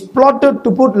chief priests plotted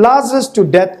to put Lazarus to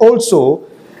death also,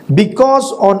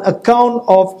 because on account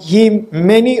of him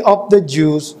many of the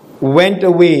Jews went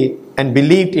away and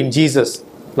believed in Jesus.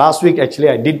 Last week actually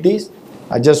I did this.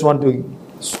 I just want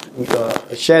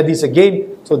to share this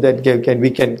again so that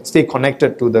we can stay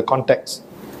connected to the context.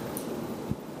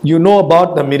 You know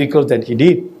about the miracles that He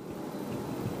did.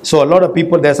 So a lot of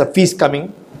people, there's a feast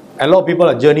coming. A lot of people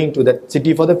are journeying to that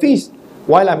city for the feast.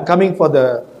 While I'm coming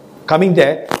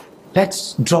there,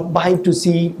 let's drop by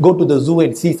to go to the zoo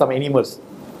and see some animals.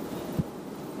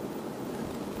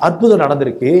 அற்புதம்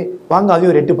நடந்திருக்கு, வாங்க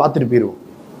அதையும் red பார்த்துட்டு போயிடுவோம்.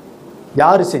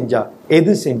 யாரு செஞ்சா,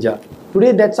 எது செஞ்சா?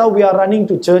 Today that's how we are running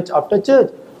to church after church.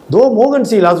 Though Morgan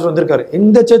C. Lazarus வந்திருக்காரு,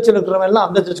 இந்த சர்ச்சில் இருக்கிறவங்க எல்லாம்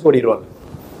அந்த சர்ச்சுக்கு ஓடிடுவாங்க.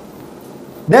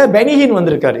 There Benny Hinn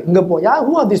வந்திருக்காரு, இங்க போ. Yeah,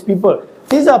 who are these people?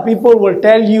 These are people who will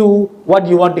tell you what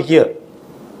you want to hear.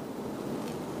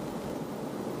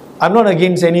 I'm not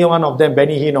against any one of them,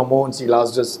 Benny Hinn or Morgan C.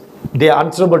 Lazarus. They are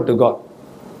answerable to God.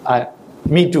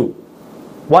 Me too.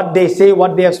 What they say,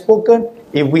 what they have spoken,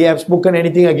 if we have spoken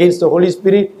anything against the Holy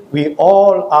Spirit, we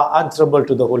all are answerable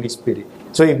to the Holy Spirit.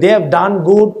 So if they have done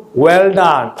good, well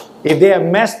done. If they have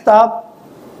messed up,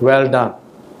 well done.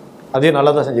 Adhe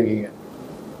nalladha senjirukeenga.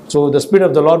 So the Spirit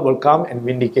of the Lord will come and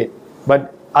vindicate. But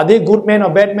are they good men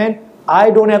or bad men? I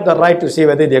don't have the right to say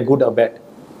whether they are good or bad.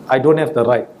 I don't have the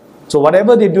right. So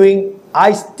whatever they're doing,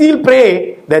 I still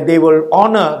pray that they will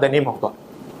honor the name of God.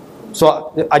 So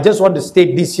I just want to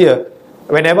state this here.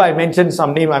 Whenever I mention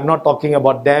some name, I'm not talking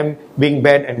about them being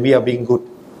bad and we are being good.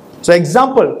 So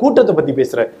example, கூட்டத்தை பத்தி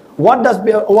பேசுறேன். What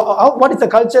is the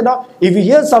culture now? If you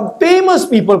hear some famous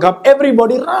people come,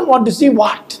 everybody run, want to see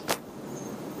what?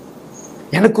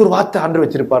 எனக்கு ஒரு வார்த்தை ஆண்டவர்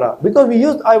வச்சிருப்பாரா? Because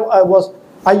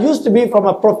I used to be from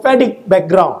a prophetic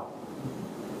background.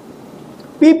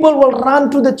 People will run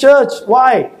to the church.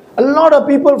 Why? A lot of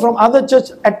people from other church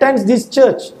attends this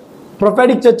church.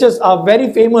 Prophetic churches are very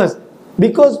famous.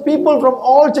 Because people from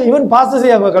all church, even pastors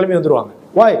say,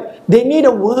 why? They need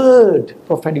a word,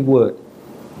 prophetic word.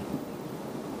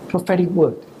 Prophetic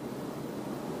word.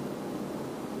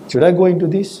 Should I go into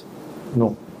this? No.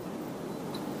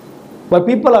 But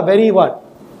people are very what?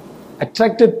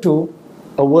 Attracted to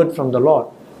a word from the Lord.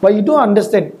 But you don't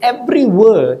understand, every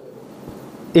word,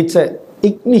 it's an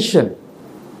ignition.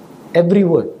 Every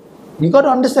word. You got to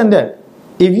understand that.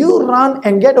 If you run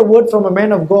and get a word from a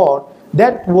man of God,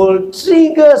 that will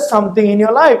trigger something in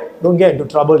your life. Don't get into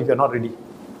trouble if you're not ready.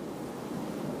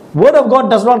 Word of God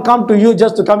does not come to you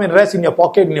just to come and rest in your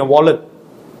pocket, in your wallet.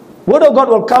 Word of God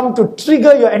will come to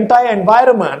trigger your entire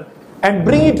environment and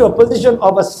bring you to a position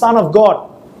of a son of God,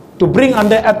 to bring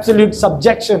under absolute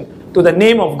subjection to the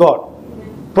name of God.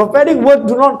 Prophetic words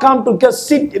do not come to just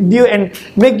sit with you and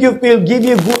make you feel, give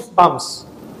you goosebumps.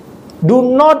 Do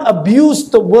not abuse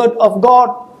the word of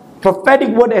God. Prophetic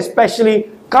word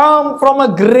especially come from a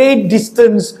great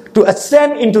distance to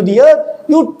ascend into the earth.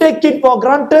 You take it for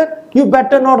granted. You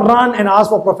better not run and ask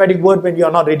for prophetic word when you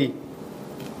are not ready.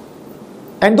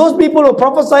 And those people who are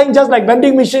prophesying just like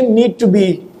vending machine need to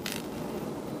be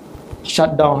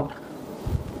shut down.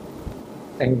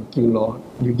 Thank you, Lord.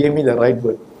 You gave me the right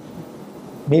word.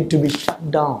 Need to be shut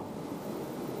down.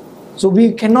 So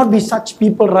we cannot be such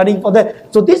people running for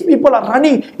that. So these people are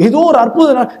running. They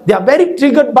are very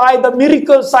triggered by the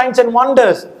miracles, signs and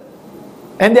wonders.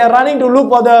 And they are running to look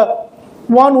for the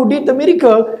one who did the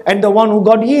miracle and the one who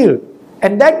got healed.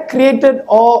 And that created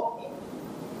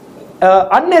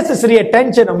unnecessary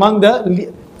attention among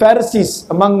the Pharisees,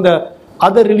 among the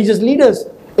other religious leaders.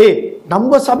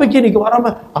 நம்ம சபைக்கு இன்னைக்கு வராம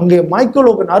அங்கே Michael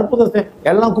Logan அற்புதத்தை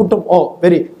எல்லாம் கூட்டம்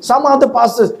some other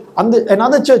pastors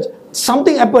another church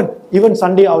something happened, even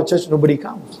Sunday our church nobody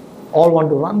comes, all want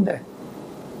to run there.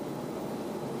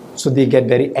 So they get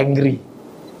very angry.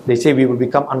 They say we will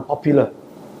become unpopular.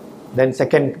 Then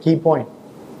second key point,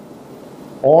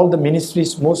 all the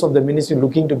ministries, most of the ministry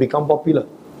looking to become popular.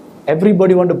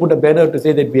 Everybody want to put a banner to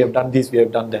say that we have done this, we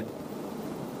have done that.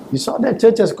 You saw that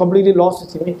church has completely lost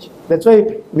its image. That's why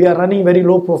we are running very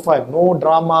low profile. No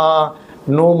drama,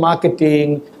 no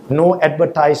marketing, no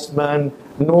advertisement,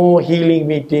 no healing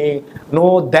meeting, no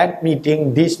that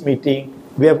meeting, this meeting.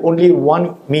 We have only one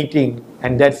meeting,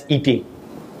 and that's eating.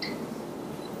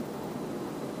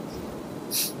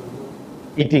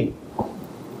 Eating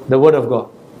the Word of God.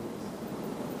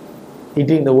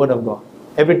 Eating the Word of God.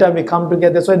 Every time we come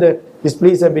together, that's why this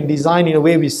place has been designed in a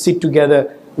way we sit together,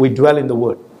 we dwell in the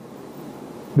Word.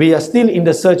 We are still in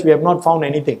the search, we have not found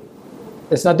anything.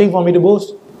 There's nothing for me to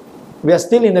boast. We are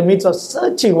still in the midst of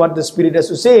searching what the Spirit has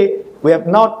to say. We have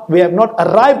not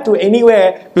arrived to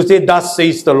anywhere to say, thus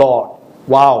says the Lord.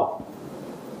 Wow.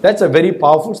 That's a very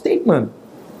powerful statement.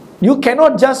 You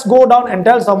cannot just go down and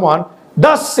tell someone,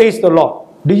 thus says the Lord.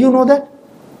 Do you know that?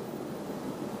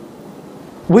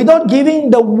 Without giving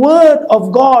the word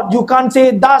of God, you can't say,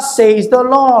 thus says the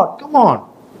Lord. Come on.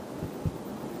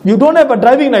 You don't have a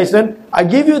driving license. I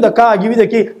give you the car, I give you the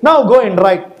key. Now go and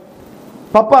drive.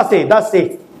 Papa say, thus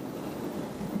says.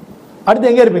 Can't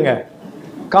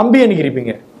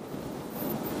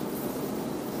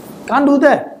do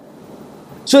that.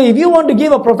 So if you want to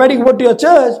give a prophetic word to your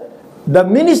church, the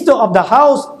minister of the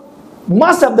house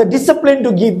must have the discipline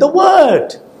to give the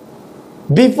word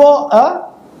before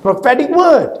a prophetic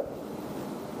word.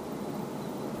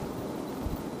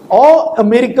 Or a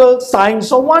miracle,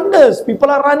 signs or wonders. People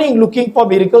are running looking for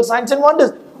miracle, signs and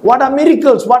wonders. What are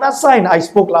miracles? What are signs? I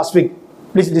spoke last week.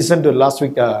 Please listen to last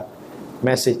week's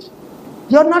message.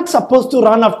 You're not supposed to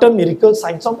run after miracles,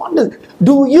 signs or wonders.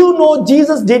 Do you know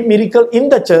Jesus did miracle in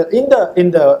the church, in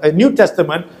the New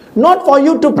Testament, not for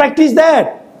you to practice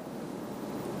that.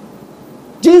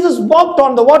 Jesus walked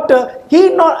on the water. He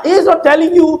is not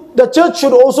telling you the church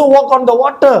should also walk on the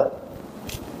water.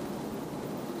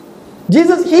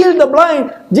 Jesus healed the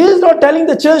blind. Jesus is not telling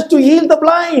the church to heal the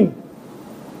blind.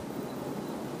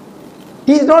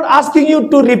 He is not asking you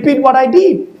to repeat what I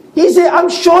did. He said, I'm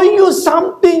showing you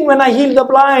something when I heal the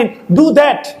blind. Do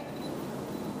that.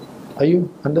 Are you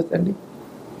understanding?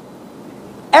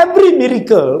 Every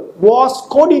miracle was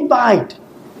codified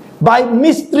by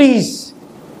mysteries,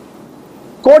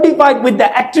 codified with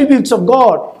the attributes of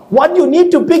God. What you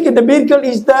need to pick in the miracle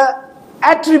is the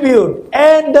attribute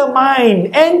and the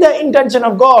mind and the intention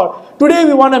of God. Today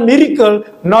we want a miracle,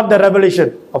 not the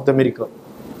revelation of the miracle.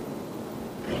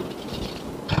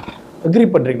 Agree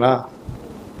pandringa?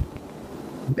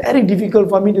 Very difficult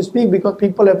for me to speak because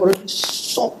people have already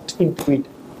soaked into it.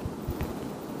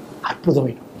 அற்புதம்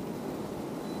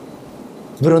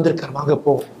விருந்திருக்கார் வாங்க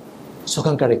போ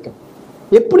சுகம் கிடைக்கும்.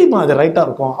 எப்படிமா அது ரைட்டா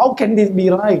இருக்கும்? How can this be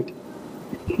right?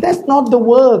 That's not the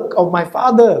work of my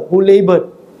father who labored.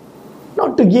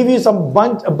 Not to give you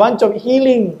a bunch of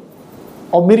healing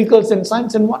or miracles and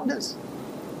signs and wonders.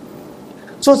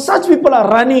 So such people are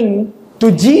running to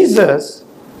Jesus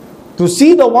to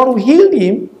see the one who healed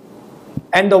him,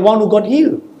 and the one who got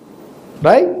healed.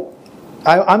 Right?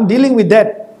 I'm dealing with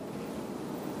that.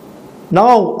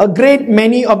 Now, a great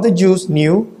many of the Jews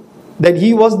knew that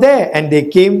he was there, and they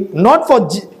came not for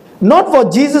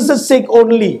Jesus' sake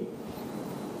only,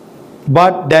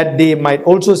 but that they might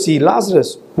also see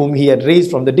Lazarus, whom he had raised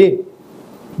from the dead.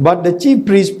 But the chief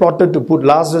priests plotted to put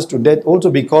Lazarus to death also,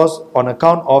 because on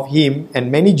account of him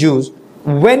and many Jews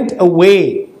went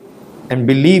away and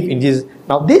believed in Jesus.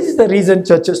 Now, this is the reason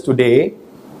churches today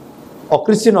or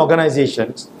Christian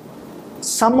organizations,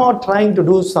 some are trying to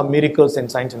do some miracles and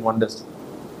signs and wonders.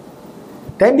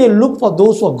 Then they look for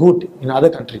those who are good in other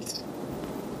countries.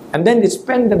 And then they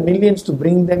spend the millions to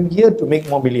bring them here to make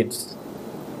more millions.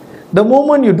 The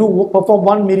moment you perform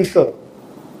one miracle,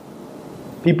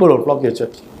 people will flock your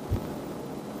church.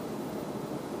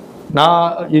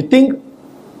 Now, you think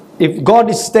if God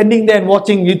is standing there and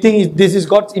watching, you think this is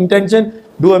God's intention,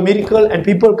 do a miracle and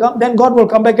people come, then God will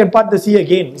come back and part the sea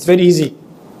again. It's very easy.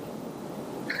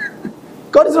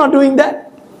 God is not doing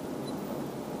that.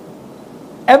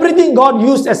 Everything God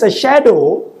used as a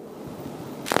shadow,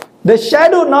 the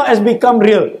shadow now has become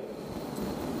real.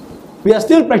 We are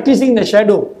still practicing the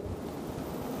shadow.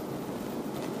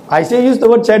 I say use the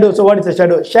word shadow, so what is a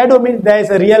shadow? Shadow means there is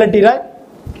a reality, right?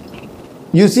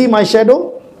 You see my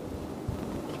shadow,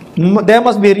 there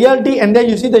must be reality, and then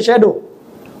you see the shadow.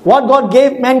 What God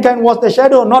gave mankind was the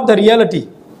shadow, not the reality.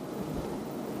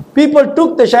 People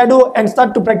took the shadow and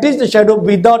started to practice the shadow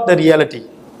without the reality.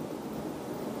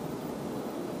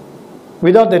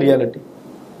 Without the reality.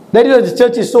 That is why the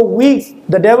church is so weak.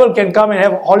 The devil can come and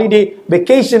have holiday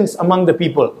vacations among the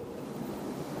people.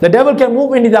 The devil can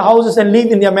move into their houses and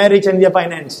live in their marriage and their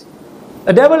finance.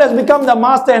 The devil has become the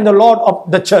master and the lord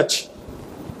of the church.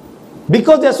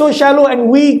 Because they are so shallow and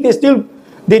weak, they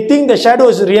think the shadow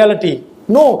is reality.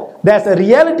 No, there's a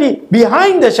reality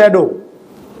behind the shadow.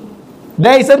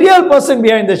 There is a real person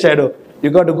behind the shadow. You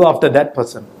got to go after that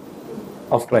person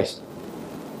of Christ.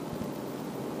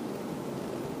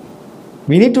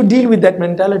 We need to deal with that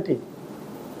mentality.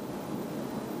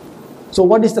 So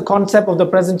what is the concept of the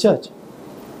present church?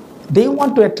 They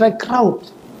want to attract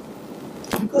crowds.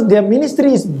 Because their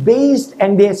ministry is based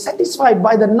and they are satisfied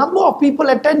by the number of people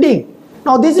attending.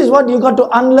 Now this is what you got to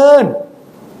unlearn.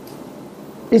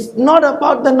 It's not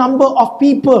about the number of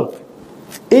people.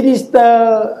 It is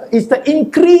the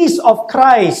increase of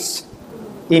Christ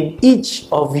in each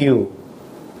of you.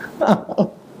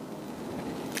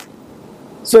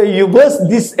 So you verse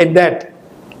this and that.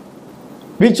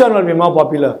 Which one will be more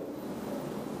popular?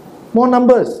 More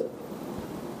numbers.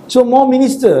 So more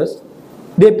ministers,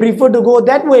 they prefer to go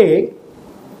that way,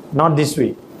 not this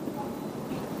way.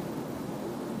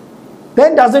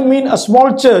 That doesn't mean a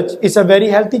small church is a very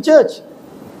healthy church.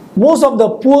 Most of the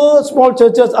poor small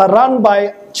churches are run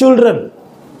by children.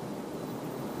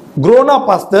 Grown-up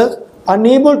pastors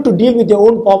unable to deal with their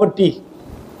own poverty.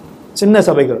 சின்ன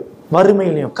சபைகள்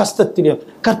வறுமையிலையும் கஷ்டத்திலையும்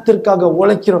கர்த்தருக்காக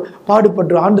உழைக்கிறோம்,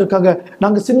 பாடுபடுறோம், ஆண்டவருக்காக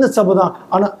நாங்க சின்ன சபை தான்,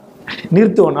 ஆனா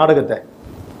நிறுத்துவோம் நாடகத்தை.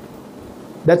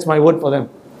 That's my word for them.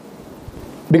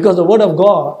 Because the word of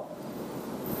God,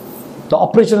 the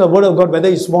operation of the word of God, whether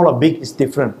it's small or big, is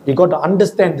different. You got to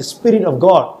understand the spirit of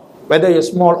God, whether you're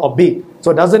small or big. So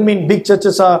it doesn't mean big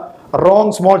churches are wrong,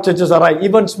 small churches are right.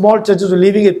 Even small churches are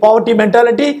living with poverty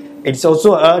mentality, it's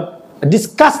also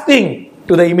disgusting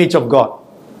to the image of God.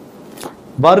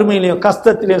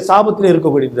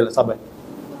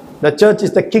 The church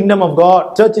is the kingdom of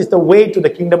God. Church is the way to the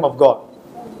kingdom of God.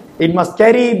 It must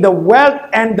carry the wealth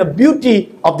and the beauty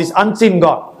of this unseen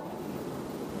God.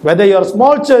 Whether you're a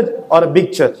small church or a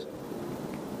big church.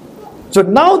 So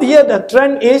now here the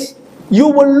trend is, you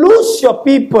will lose your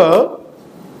people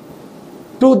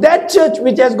to that church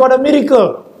which has got a miracle,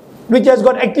 which has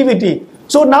got activity.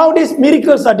 So nowadays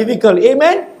miracles are difficult.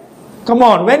 Amen? Come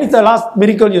on, when is the last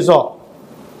miracle you saw?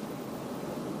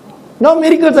 Now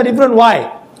miracles are different. Why?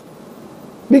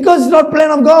 Because it's not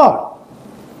plan of God.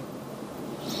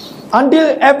 Until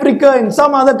Africa and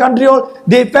some other country,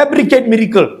 they fabricate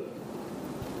miracle.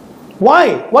 Why?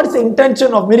 What is the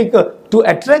intention of miracle? To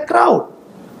attract crowd.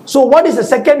 So what is the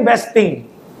second best thing?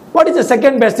 What is the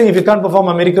second best thing if you can't perform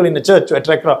a miracle in the church to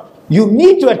attract crowd? You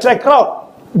need to attract crowd.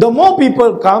 The more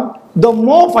people come, the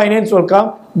more finance will come,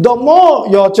 the more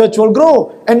your church will grow.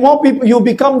 And more people, you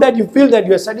become that, you feel that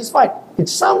you are satisfied.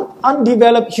 It's some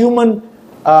undeveloped human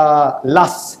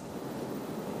lust.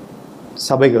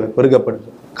 சபைகள் பெருகப்படுது.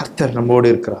 கர்த்தர் நம்மோடு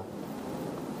இருக்கிறார்.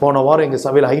 போன வாரம் எங்க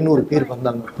சபையில் 500 பேர்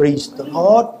வந்தாங்க. Praise the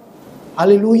Lord.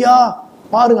 Hallelujah.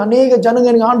 பாருங்க, அநேக ஜனங்க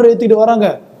நீங்க ஆண்டவரை ஏத்திட்டு வராங்க.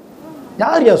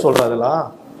 யார் யார் சொல்றதெல்லாம்?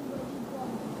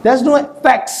 There's no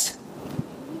facts.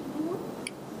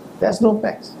 There's no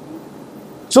facts.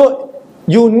 So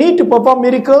You need to perform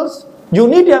miracles. You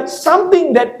need to have something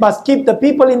that must keep the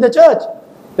people in the church.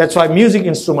 That's why music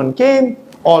instrument came,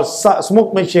 or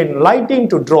smoke machine lighting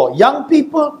to draw young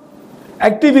people.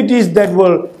 Activities that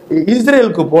will Israel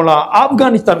ku pola,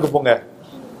 Afghanistan ku ponga.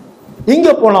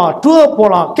 Inga pola, tour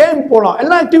pola, camp pola,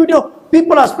 all activity.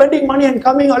 People are spending money and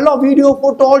coming, a lot of video,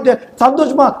 photo, all the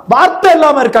santoshma, vaartha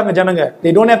ellama irukanga jananga.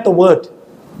 They don't have the word.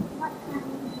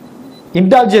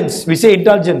 Indulgence, we say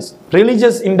indulgence,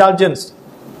 religious indulgence,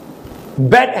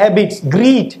 bad habits,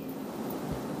 greed.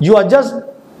 You are just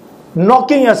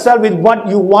knocking yourself with what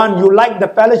you want. You like the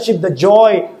fellowship, the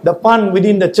joy, the fun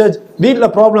within the church. வீட்ல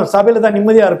problem, சபையில தான்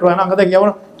நிம்மதியா இருக்கோம். ஏன்னா அங்கதான்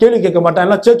எவனும் கேள்வி கேட்க மாட்டான்.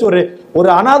 எல்லாம் சர்ச் ஒரு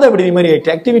அனாதை விடுதி மாதிரி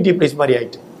ஆயிட்டு, activity place மாதிரி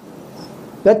ஆயிட்டு.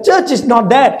 The church is not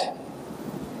that.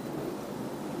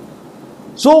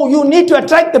 So you need to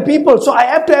attract the people. So I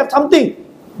have to have something.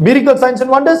 Miracle, signs and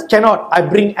wonders? Cannot. I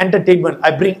bring entertainment.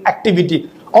 I bring activity.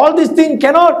 All these things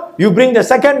cannot. You bring the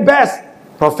second best,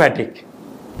 prophetic.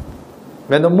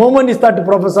 When the moment you start to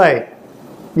prophesy,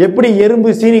 எப்படி எறும்பு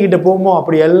சீனி கிட்ட போமோ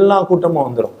அப்படி எல்லா கூட்டமும்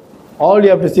வந்துரும். All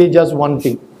you have to say just one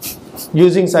thing,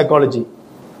 using psychology.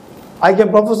 I can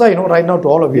prophesy, right now to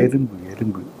all of you.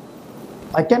 எறும்பு.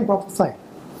 I can prophesy.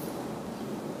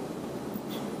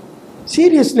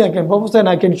 Seriously, I can prophesy and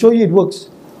I can show you it works.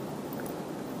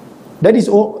 That is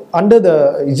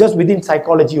it's just within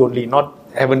psychology only, not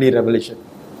heavenly revelation.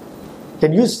 You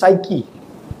can use psyche.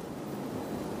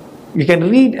 You can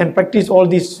read and practice all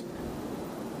these.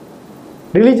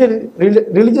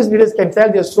 Religious leaders can sell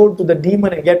their soul to the demon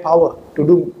and get power to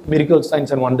do miracles,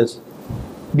 signs and wonders.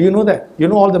 Do you know that? You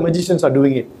know all the magicians are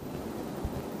doing it.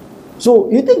 So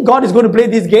you think God is going to play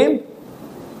this game?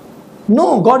 No,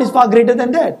 God is far greater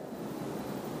than that.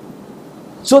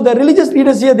 So the religious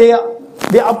leaders here, they are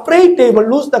afraid they will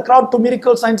lose the crowd to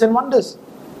miracles, signs and wonders.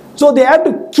 So they have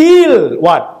to kill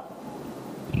what?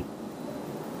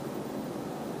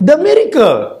 The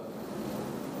miracle.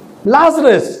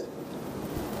 Lazarus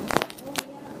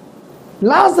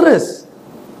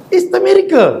is the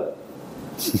miracle.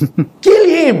 Kill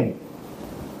him.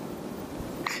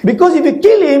 Because if you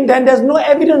kill him, then there's no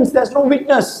evidence, there's no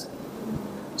witness.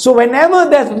 So whenever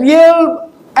there's real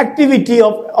activity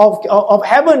of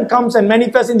heaven comes and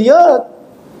manifests in the earth,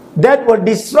 that will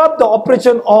disrupt the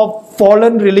operation of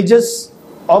fallen religious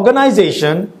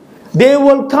organization. They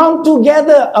will come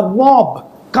together, a mob,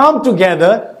 come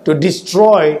together to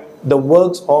destroy the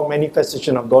works or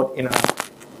manifestation of God in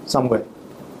somewhere.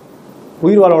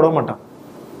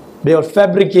 They will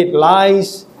fabricate lies,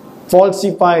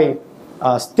 falsify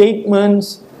statements.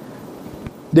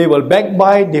 They will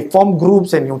backbite, they form groups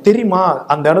and தெரியுமா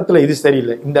அந்த இடத்துல இது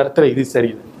சரியில்லை, இந்த இடத்துல இது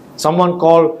சரியில்லை. Someone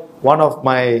called one of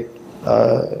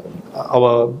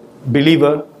our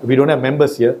believer, we don't have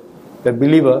members here, the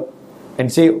believer, and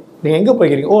say, நீங்க எங்க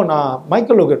போய்க்கிறீங்க? ஓ நான்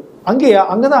மைக்கேல் லோகன்.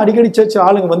 அங்கதான் அடிக்கடி சர்ச்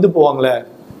ஆளுங்க வந்து போவாங்களே,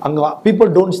 அங்க people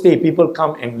don't stay, people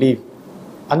come and leave.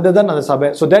 அந்ததான் அந்த சபை.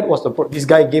 So that was this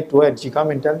guy gave to her and she come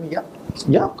and tell me,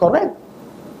 yeah, correct.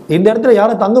 இந்த இடத்துல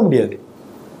யாரும் தங்க முடியாது.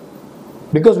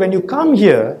 Because when you come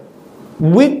here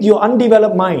with your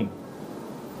undeveloped mind,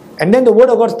 and then the word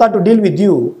of God start to deal with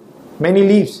you, many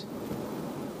leaves.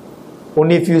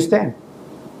 Only a few stand.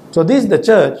 So this is the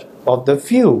church of the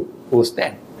few who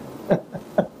stand.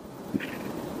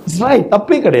 It's right.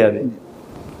 தப்பே கிடையாது.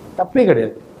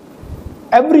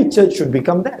 Every church should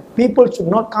become that. People should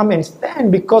not come and stand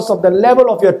because of the level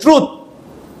of your truth.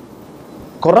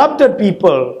 Corrupted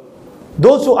people,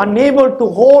 those who are unable to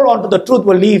hold on to the truth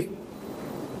will leave.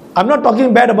 I'm not talking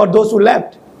bad about those who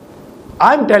left.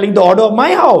 I'm telling the order of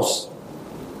my house.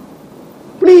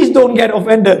 Please don't get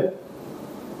offended.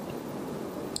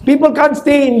 People can't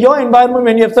stay in your environment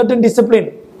when you have certain discipline.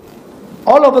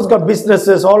 All of us got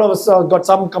businesses, all of us got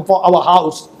some for our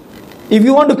house. If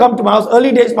you want to come to my house,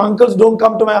 early days my uncles don't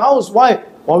come to my house. Why?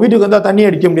 வீட்டுக்கு வந்தா தண்ணி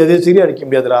அடிக்க முடியாது, சிரி அடிக்க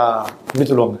முடியாதுடா அப்படி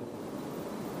சொல்லுவாங்க.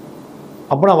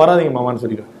 அப்ப நான் வராதீங்க மாமான்னு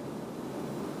சொல்லிடுவேன்.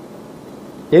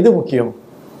 எது முக்கியம்?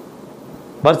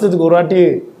 வருஷத்துக்கு ஒரு வாட்டி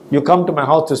you come to my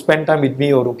house to spend time with me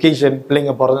or occasion,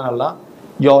 பிள்ளைங்க பிறந்தனால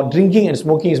your drinking and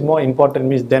smoking is more important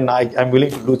means then I'm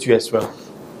willing to lose you as well.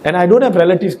 And I don't have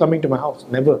relatives coming to my house,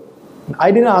 never.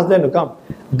 I didn't ask them to come.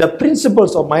 The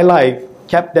principles of my life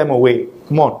kept them away.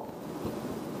 Come on.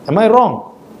 Am I wrong?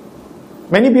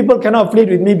 Many people cannot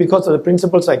affiliate with me because of the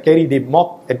principles I carry. They mock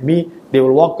at me, they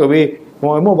will walk away.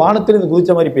 வானத்திலிருந்து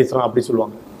குதிச்ச மாதிரி பேசுறான் அப்படி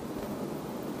சொல்லுவாங்க.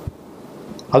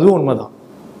 அதுவும் உண்மைதான்.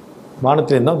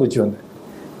 வானத்திலிருந்து தான் குதிச்சு வந்தேன்.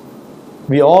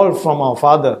 We all from our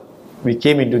father, we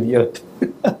came into the earth.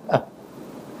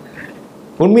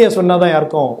 உண்மையை சொன்னாதான்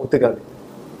யாருக்கும் ஒத்துக்காது.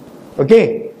 Okay,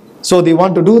 so they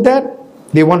want to do that.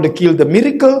 They want to kill the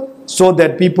miracle so that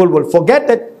people will forget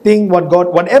that thing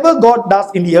whatever God does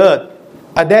in the earth,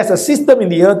 there's a system in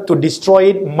the earth to destroy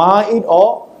it, mar it,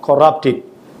 or corrupt it.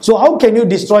 So how can you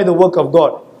destroy the work of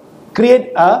God?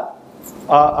 Create a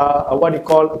what you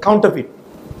call counterfeit.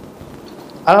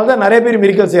 Another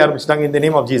miracles in the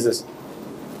name of Jesus.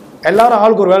 They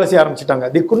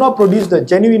could not produce the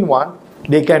genuine one.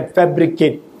 They can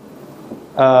fabricate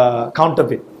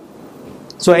counterfeit.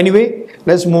 So anyway,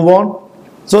 let's move on.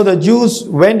 So the Jews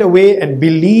went away and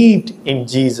believed in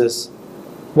Jesus.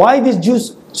 Why these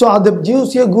Jews? So are the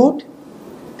Jews here good?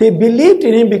 They believed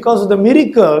in him because of the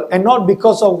miracle and not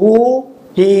because of who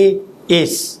he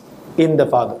is in the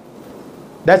Father.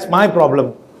 That's my problem.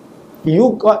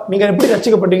 நீங்க எப்படி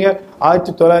ரட்சிக்கப்பட்டீங்க?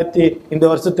 1900 இந்த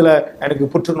வருஷத்துல எனக்கு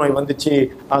புற்றுநோய் வந்துச்சு,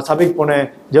 சபைக்கு போனேன்,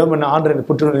 ஜெபம் பண்ண, ஆண்டவர் எனக்கு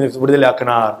புற்றுநோய் விடுதலை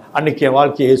ஆக்கினார், அன்னைக்கு என்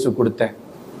வாழ்க்கையை இயேசு கொடுத்தேன்.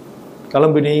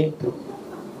 கிளம்பினி.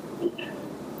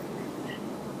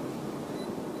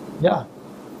 Yeah.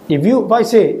 If I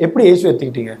say, எப்படி இயேசு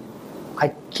ஏத்துக்கிட்டீங்க? I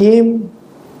came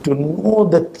to know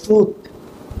the truth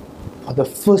for the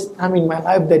first time in my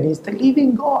life that he is the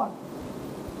living God.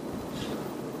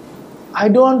 I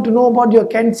don't want to know about your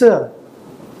cancer.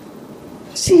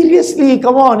 Seriously,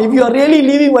 come on. If you are really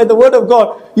living by the word of God,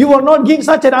 you will not give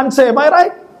such an answer. Am I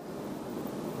right?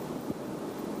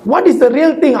 What is the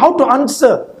real thing? How to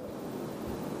answer?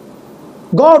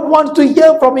 God wants to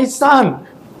hear from his son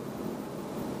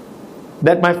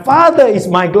that my Father is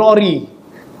my glory.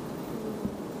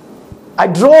 I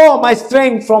draw my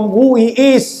strength from who he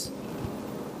is.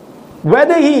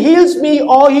 Whether he heals me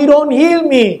or he don't heal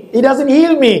me, he doesn't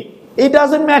heal me. It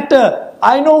doesn't matter.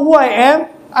 I know who I am.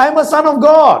 I am a son of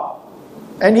God.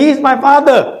 And he is my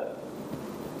Father.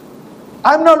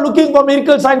 I'm not looking for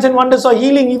miracle signs and wonders or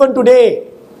healing even today.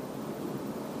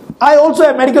 I also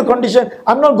have medical condition.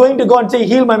 I'm not going to go and say,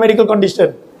 heal my medical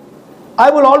condition. I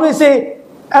will always say,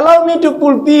 allow me to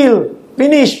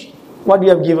finish what you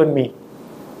have given me.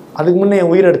 அதுக்கு முன்னே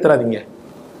என் உயிரை எடுத்துறாதீங்க.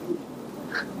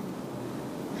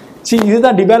 See, this is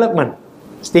the development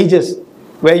stages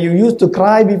where you used to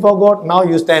cry before God, now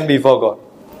you stand before God.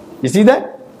 You see that?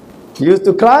 You used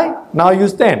to cry, now you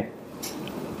stand.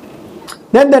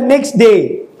 Then the next day,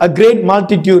 a great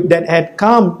multitude that had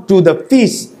come to the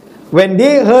feast, when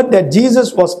they heard that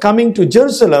Jesus was coming to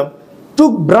Jerusalem,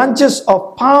 took branches of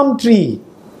palm tree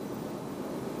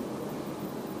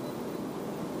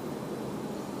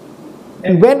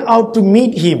and went out to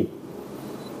meet him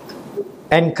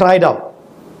and cried out,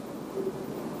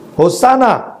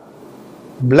 Hosanna!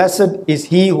 Blessed is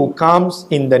he who comes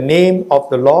in the name of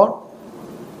the Lord,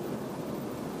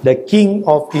 the King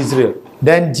of Israel.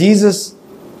 Then Jesus,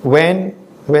 when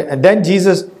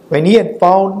he had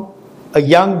found a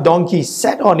young donkey,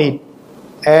 sat on it,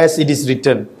 as it is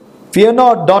written, Fear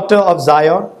not, daughter of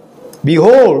Zion.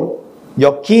 Behold,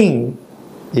 your king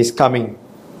is coming,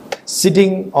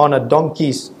 sitting on a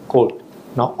donkey's colt.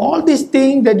 Now, all these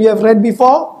things that you have read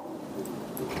before,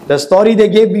 the story they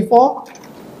gave before,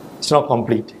 it's not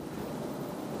complete.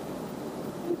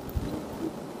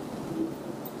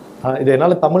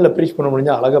 இதனால தமிழ்ல preach பண்ண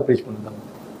முடிஞ்சா அழகா preach பண்ணுறாங்க.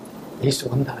 இயேசு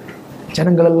வந்தார்,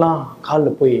 ஜனங்கள் எல்லாம்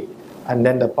காலில் போய் and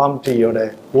then the palm tree-யோட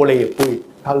ஓலையை போய்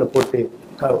காலில் போட்டு,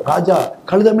 ராஜா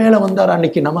கழுத மேல வந்தார்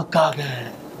அன்னைக்கு நமக்காக.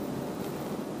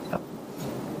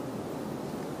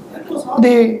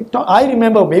 I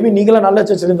remember, maybe நீங்களாம் நல்ல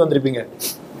சர்ச்சிலிருந்து வந்திருப்பீங்க,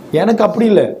 எனக்கு அப்படி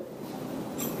இல்லை.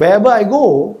 Wherever I go,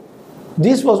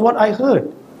 this was what I heard.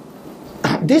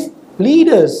 These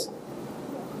leaders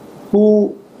who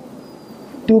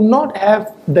do not have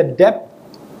the depth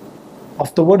of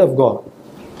the word of God,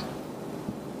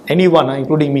 anyone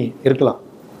including me,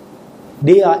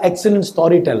 they are excellent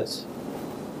storytellers.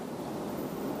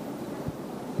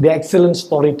 They are excellent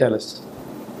storytellers.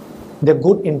 They are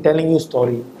good in telling you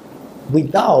story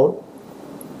without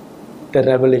the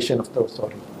revelation of the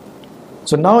story.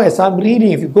 So now as I'm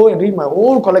reading, if you go and read my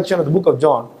whole collection of the book of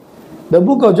John, the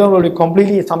book of John will be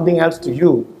completely something else to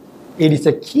you. It is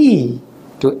a key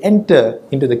to enter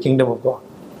into the kingdom of God.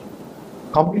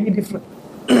 Completely different.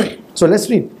 So let's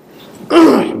read.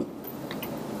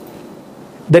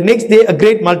 The next day, a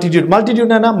great multitude. Multitude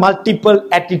is a multiple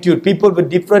attitude. People with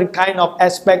different kind of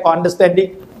aspect or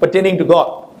understanding pertaining to God.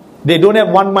 They don't have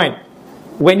one mind.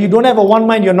 When you don't have a one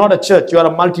mind, you're not a church. You are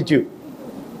a multitude.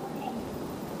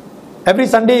 Every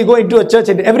Sunday you go into a church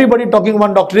and everybody talking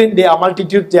one doctrine, they are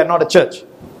multitudes, they are not a church.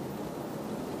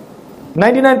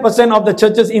 99% of the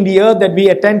churches in the earth that we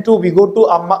attend to, we go to,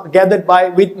 are gathered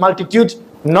with multitudes,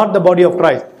 not the body of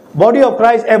Christ. Body of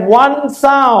Christ have one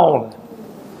sound,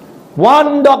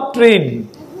 one doctrine.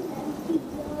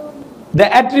 The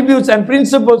attributes and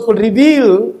principles will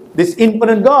reveal this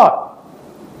infinite God.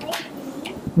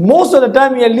 Most of the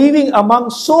time we are living among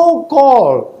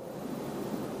so-called,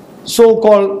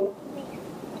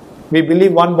 we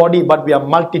believe one body, but we are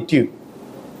multitude.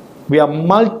 We are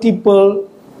multiple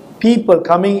people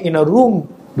coming in a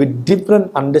room with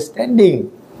different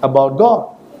understanding about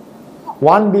God.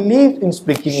 One believes in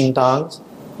speaking in tongues.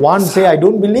 One say, I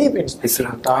don't believe in speaking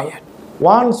in tongues.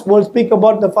 One will speak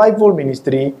about the fivefold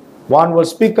ministry. One will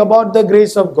speak about the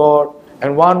grace of God.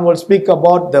 And one will speak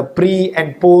about the pre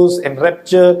and post and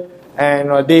rapture.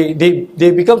 And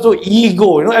they become so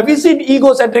ego. You know, have you seen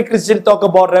egocentric Christians talk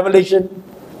about revelation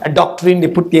and doctrine? They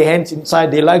put their hands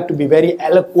inside. They like to be very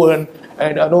eloquent.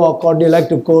 And they like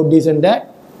to quote this and that.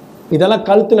 இதெல்லாம்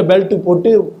கழுத்துல belt போட்டு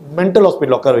mental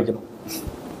hospital உட்கார வைக்கணும்.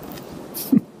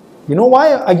 You know why?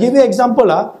 I give you an example.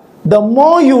 The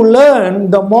more you learn,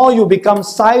 the more you become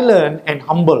silent and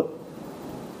humble.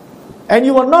 And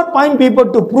you will not find people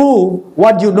to prove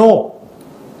what you know.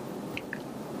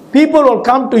 People will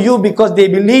come to you because they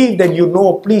believe that you know.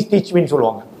 Please teach me so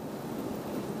long.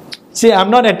 See,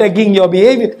 I'm not attacking your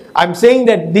behavior. I'm saying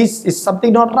that this is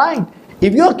something not right.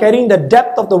 If you are carrying the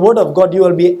depth of the word of God, you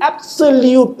will be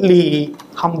absolutely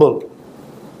humble.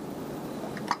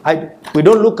 We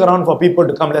don't look around for people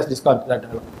to come, let's discuss that.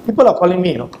 People are calling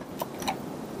me,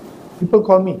 People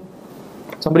call me.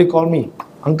 Somebody call me,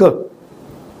 uncle,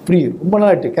 free,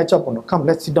 catch up on. Come,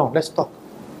 let's sit down, let's talk.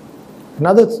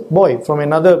 Another boy from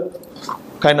another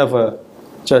kind of a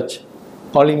church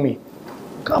calling me,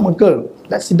 come uncle,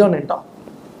 let's sit down and talk.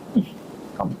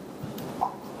 Come,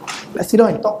 let's sit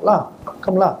down and talk lah.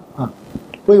 Come lah.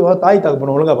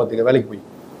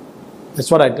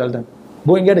 That's what I tell them.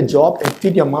 Go and get a job and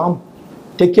feed your mom.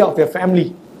 Take care of your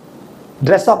family.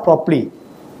 Dress up properly.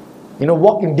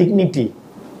 Walk in dignity.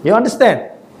 You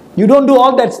understand? You don't do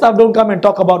all that stuff. Don't come and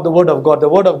talk about the word of God. The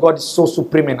word of God is so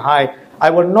supreme and high. I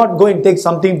will not go and take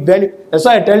something valuable. That's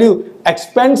why I tell you,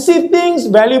 expensive things,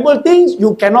 valuable things,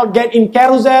 you cannot get in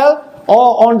Carousel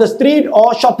or on the street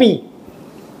or Shopee.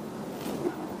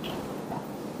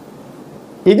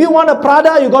 If you want a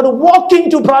Prada, you got to walk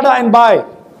into Prada and buy.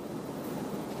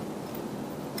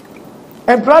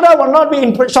 And Prada will not be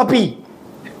in Shopee.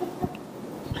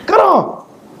 Come on.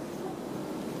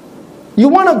 You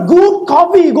want a good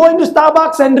coffee, go into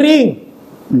Starbucks and ring.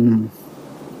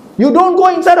 You don't go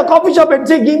inside a coffee shop and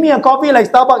say, give me a coffee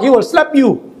like Starbucks. He will slap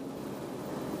you.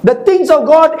 The things of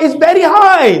God is very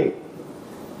high.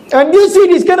 And you see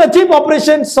this kind of cheap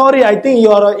operation, sorry, I think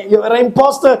you're an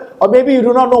imposter, or maybe you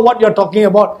do not know what you're talking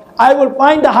about. I will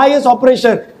find the highest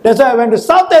operation. That's why I went to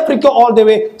South Africa all the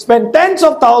way, spent tens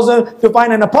of thousands to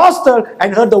find an apostle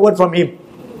and heard the word from him.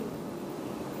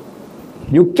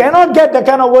 You cannot get that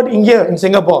kind of word in here in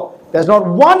Singapore. There's not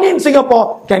one in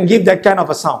Singapore can give that kind of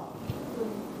a sound.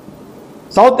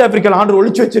 South Africa ஆண்டு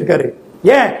ஒளிச்சு வச்சிருக்காரு.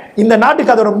 ஏன் இந்த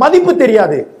நாட்டுக்கு அதோட மதிப்பு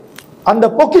தெரியாது. அந்த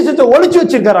பொக்கிஷத்தை ஒளிச்சு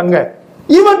வச்சிருக்காரு அங்க.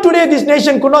 Even today this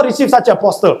nation could not receive such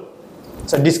apostle.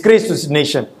 It's a disgrace to this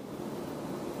nation.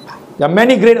 There are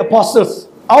many great apostles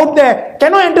out there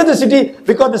cannot enter the city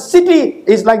because the city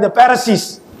is like the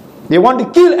Pharisees. They want to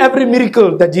kill every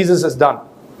miracle that Jesus has done.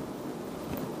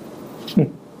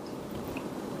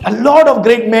 A lot of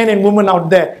great men and women out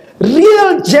there,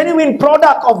 real genuine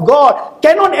product of God,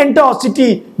 cannot enter our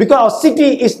city because our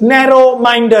city is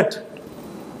narrow-minded.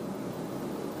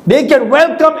 They can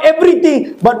welcome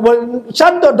everything but will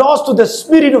shut the doors to the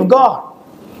Spirit of God.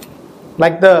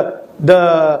 Like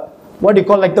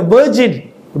like the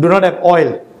virgin who do not have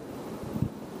oil.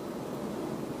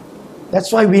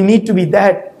 That's why we need to be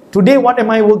that. Today what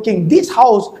am I working? This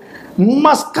house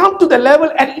must come to the level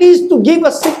at least to give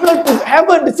a signal to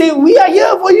heaven to say, we are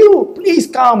here for you. Please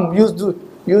come, use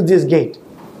this gate.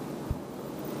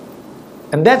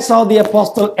 And that's how the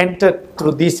apostle entered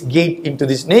through this gate into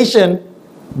this nation.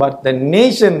 But the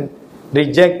nation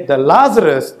rejected the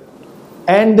Lazarus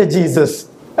and the Jesus.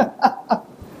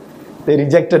 They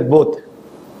rejected both.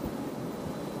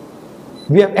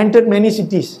 We have entered many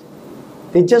cities.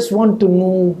 They just want to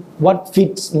know what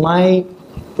fits my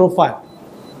profile.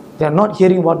 They are not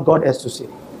hearing what God has to say.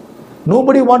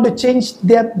 Nobody wants to change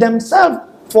themselves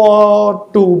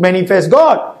to manifest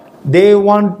God. They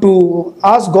want to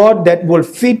ask God that will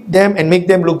fit them and make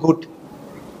them look good.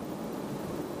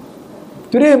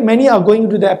 Today many are going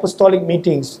to the apostolic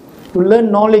meetings to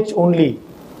learn knowledge only.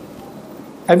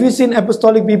 Have you seen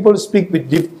apostolic people speak with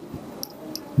the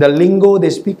lingo they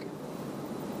speak?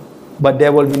 But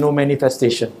there will be no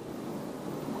manifestation.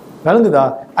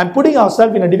 I'm putting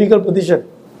ourselves in a difficult position.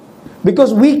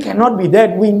 Because we cannot be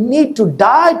that. We need to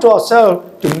die to ourselves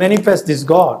to manifest this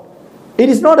God. It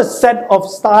is not a set of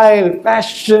style,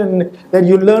 fashion, that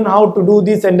you learn how to do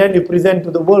this and then you present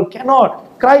to the world.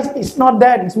 Cannot. Christ is not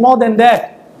that. It's more than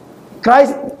that.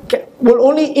 Christ will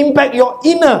only impact your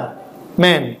inner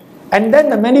man. And then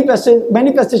the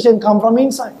manifestation comes from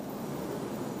inside.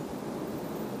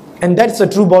 And that's the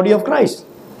true body of Christ.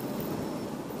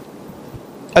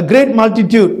 A great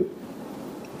multitude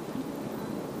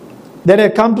that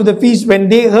had come to the feast, when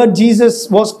they heard Jesus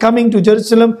was coming to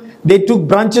Jerusalem, they took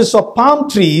branches of palm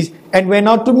trees and went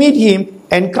out to meet him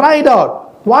and cried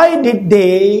out. Why did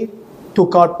they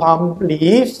took out palm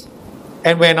leaves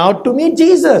and went out to meet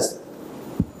Jesus?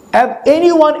 Have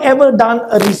anyone ever done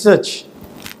a research?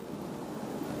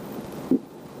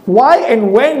 Why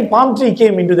and when palm tree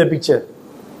came into the picture?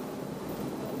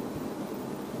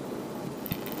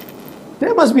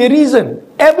 There must be a reason.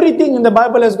 Everything in the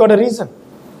Bible has got a reason.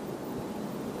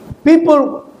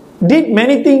 People did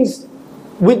many things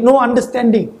with no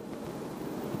understanding.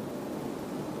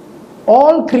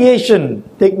 All creation,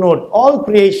 take note, all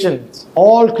creation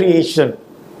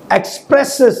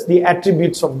expresses the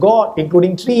attributes of God,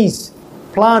 including trees,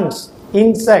 plants,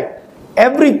 insects,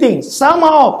 everything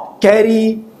somehow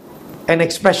carry an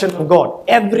expression of God.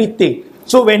 Everything.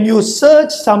 So when you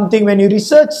search something, when you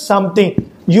research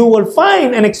something, you will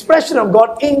find an expression of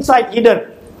God inside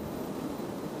hidden.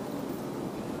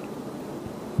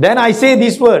 Then I say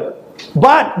this word,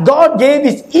 but God gave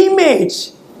His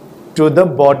image to the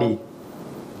body.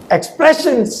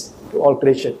 Expressions to all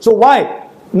creation. So why?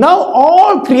 Now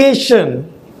all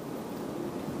creation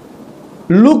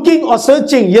looking or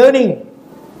searching, yearning,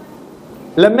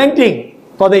 lamenting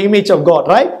for the image of God,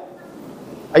 right?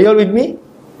 Are you all with me?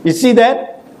 You see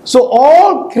that? So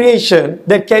all creation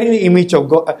that carry the image of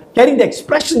God, carrying the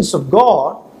expressions of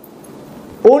God,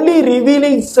 only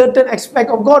revealing certain aspect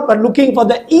of God, but looking for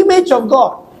the image of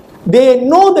God. They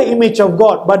know the image of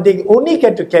God, but they only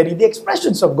get to carry the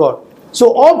expressions of God.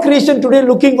 So all creation today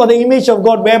looking for the image of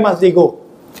God, where must they go?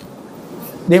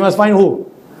 They must find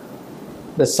who?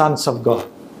 The sons of God.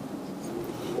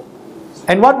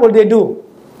 And what will they do?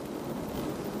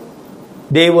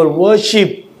 They will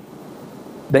worship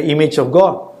the image of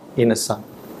God in a son.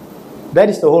 That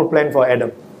is the whole plan for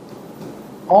Adam.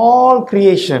 All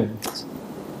creation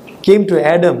came to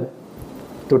Adam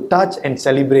to touch and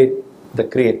celebrate the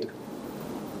Creator.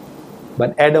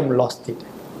 But Adam lost it.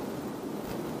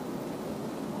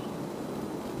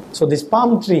 So this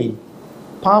palm tree,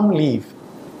 palm leaf,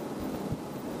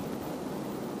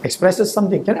 expresses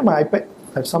something. Can I have my iPad?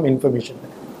 I have some information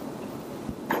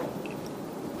there.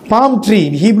 Palm tree,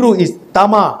 in Hebrew is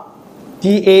𝘠𝗪,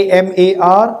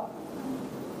 T-A-M-A-R.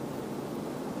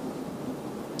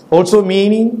 Also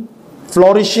meaning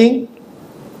flourishing,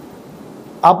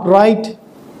 upright.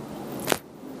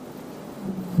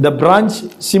 The branch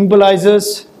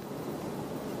symbolizes,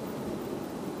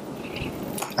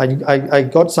 I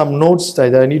got some notes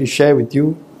that I need to share with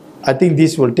you. I think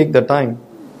this will take the time.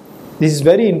 This is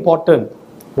very important.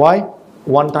 Why?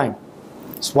 One time.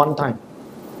 It's one time.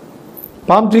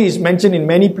 Palm tree is mentioned in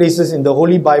many places in the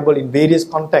Holy Bible in various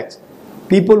contexts.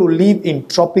 People who live in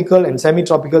tropical and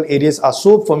semi-tropical areas are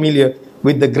so familiar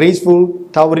with the graceful,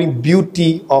 towering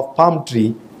beauty of palm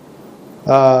tree.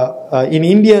 In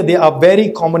India, they are very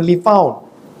commonly found.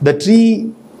 The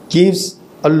tree gives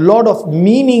a lot of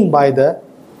meaning by the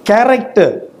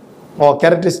character or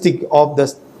characteristic of the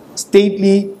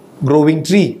stately growing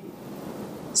tree.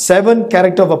 7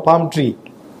 characters of a palm tree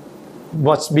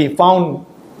must be found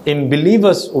in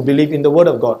believers who believe in the Word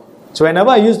of God. So whenever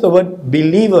I use the word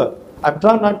believer, I'm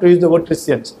trying not to use the word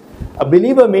Christians. A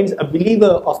believer means a believer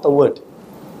of the Word,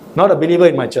 not a believer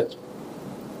in my church.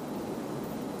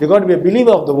 You've got to be a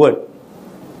believer of the Word.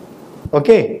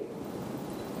 Okay?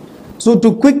 So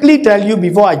to quickly tell you,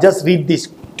 before I just read this,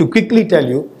 to quickly tell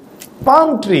you,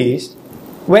 palm trees,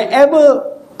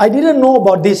 wherever, I didn't know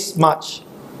about this much.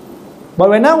 But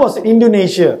when I was in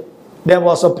Indonesia, there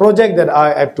was a project that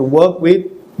I had to work with.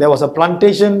 There was a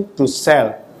plantation to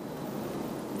sell.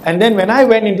 And then when I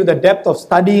went into the depth of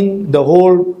studying the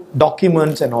whole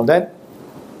documents and all that,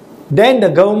 then the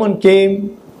government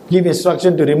came, give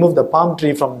instruction to remove the palm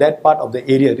tree from that part of the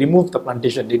area, remove the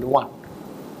plantation, they don't want.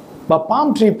 But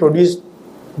palm tree produced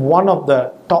one of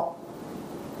the top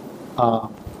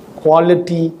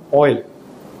quality oil.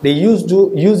 They use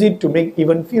it to make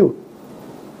even fuel.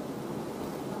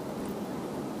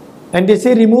 And they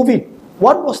say remove it.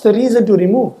 What was the reason to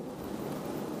remove?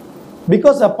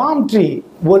 Because a palm tree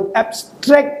will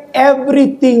abstract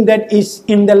everything that is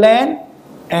in the land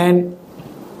and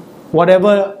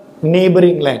whatever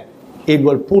neighboring land. It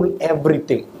will pull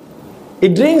everything.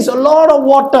 It drinks a lot of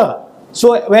water.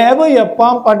 So wherever you have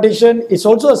palm plantation, it's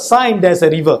also a sign there's a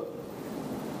river.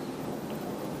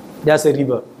 There's a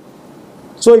river.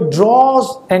 So it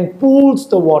draws and pulls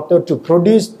the water to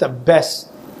produce the best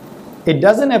It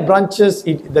doesn't have branches,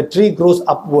 the tree grows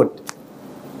upward.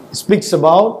 It speaks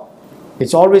about,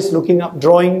 it's always looking up,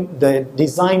 drawing the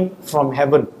design from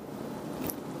heaven.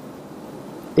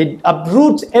 It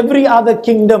uproots every other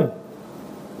kingdom.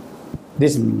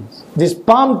 This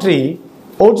palm tree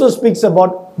also speaks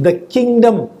about the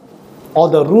kingdom or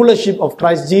the rulership of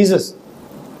Christ Jesus.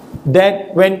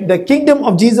 That when the kingdom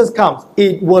of Jesus comes,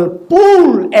 it will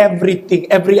pull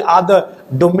everything, every other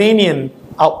dominion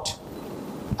out.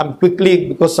 I'm quickly,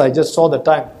 because I just saw the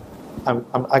time,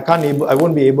 I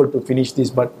won't be able to finish this,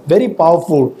 but very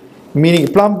powerful meaning.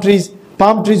 Palm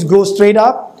trees grow straight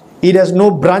up. It has no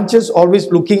branches, always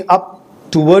looking up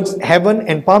towards heaven,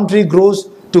 and palm tree grows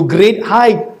to great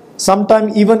height,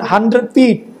 sometimes even 100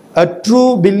 feet. A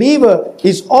true believer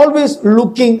is always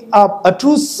looking up. A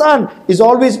true son is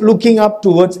always looking up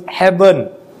towards heaven.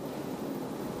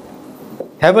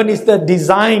 Heaven is the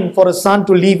design for a son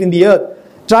to live in the earth,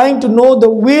 trying to know the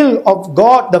will of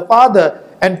God the Father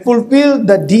and fulfill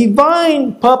the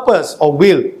divine purpose or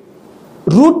will.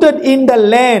 Rooted in the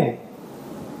land,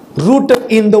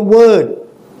 rooted in the word,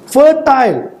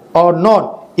 fertile or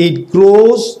not, it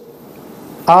grows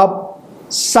up,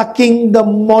 sucking the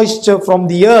moisture from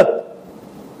the earth.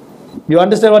 You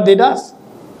understand what it does?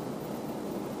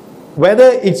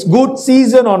 Whether it's good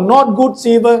season or not good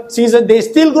season, they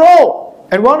still grow.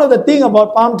 And one of the things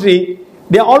about palm tree,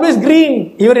 they are always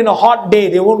green. Even in a hot day,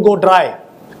 they won't go dry.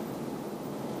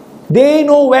 They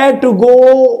know where to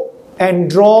go and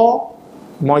draw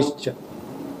moisture.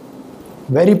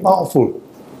 Very powerful.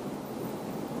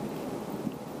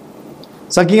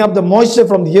 Sucking up the moisture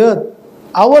from the earth.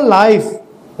 Our life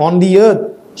on the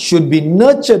earth should be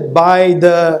nurtured by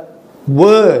the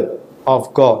word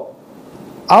of God.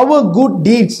 Our good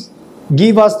deeds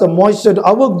give us the moisture.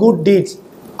 Our good deeds,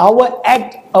 our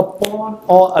act upon,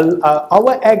 or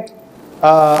our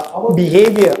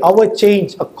behavior, our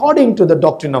change according to the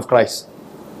doctrine of Christ,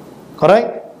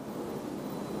 correct,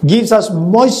 gives us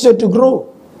moisture to grow.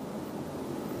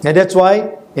 And that's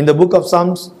why in the book of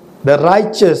Psalms, the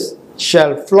righteous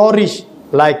shall flourish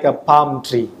like a palm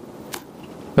tree.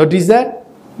 Notice that?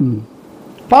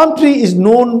 Palm tree is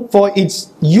known for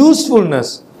its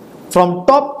usefulness. From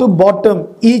top to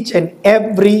bottom, each and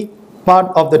every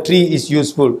part of the tree is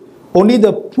useful. Only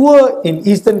the poor in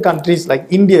eastern countries like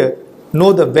India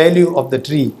know the value of the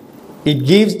tree. It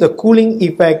gives the cooling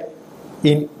effect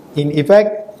in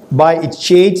effect by its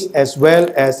shades as well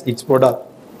as its product.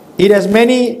 It has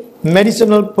many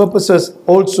medicinal purposes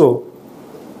also.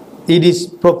 It is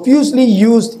profusely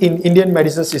used in Indian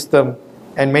medicine system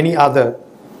and many other.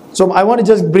 So I want to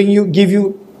just give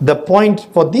you the point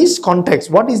for this context.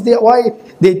 What is why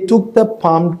they took the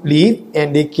palm leaf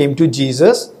and they came to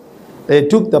Jesus. They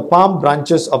took the palm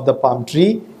branches of the palm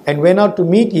tree and went out to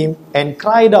meet him and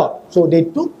cried out. So they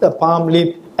took the palm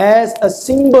leaf as a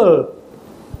symbol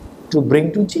to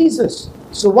bring to Jesus.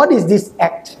 So what is this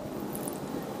act?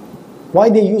 Why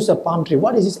they use a palm tree?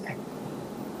 What is this act?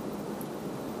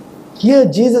 Here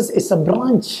Jesus is a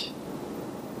branch.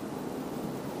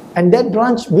 And that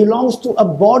branch belongs to a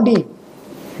body.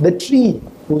 The tree,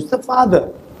 who's the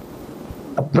Father.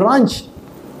 A branch.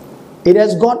 It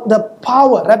has got the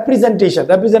power,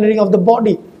 representing of the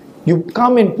body. You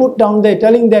come and put down there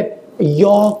telling that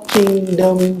your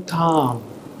kingdom come.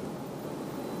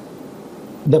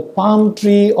 The palm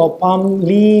tree or palm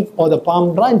leaf or the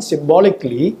palm branch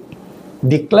symbolically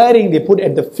declaring, they put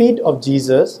at the feet of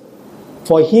Jesus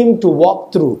for him to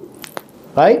walk through,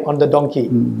 right, on the donkey,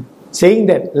 saying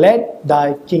that let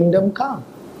thy kingdom come.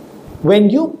 When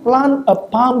you plant a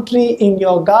palm tree in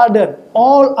your garden,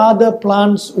 all other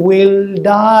plants will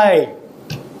die.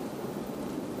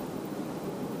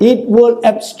 It will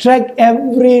abstract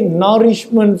every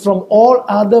nourishment from all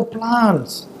other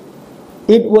plants.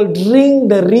 It will drink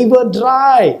the river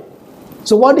dry.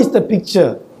 So what is the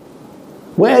picture?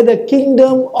 Where the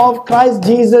kingdom of Christ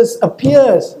Jesus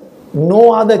appears,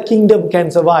 no other kingdom can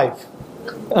survive.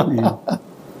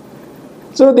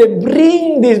 So they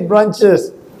bring these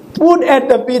branches, put at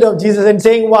the feet of Jesus and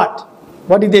saying what?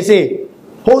 What did they say?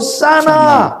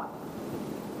 Hosanna!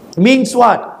 Means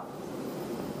what?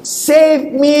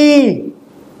 Save me!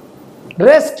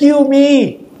 Rescue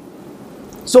me!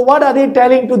 So what are they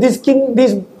telling to this king?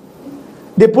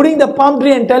 They're putting the palm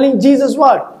tree and telling Jesus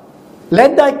what?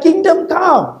 Let thy kingdom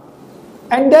come.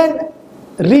 And then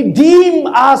redeem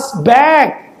us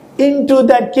back into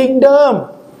that kingdom.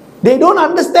 They don't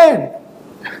understand.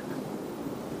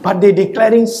 But they're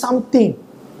declaring something.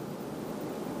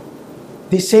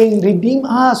 They're saying, redeem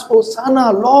us,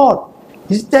 Hosanna, Lord.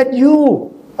 Is that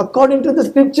you? According to the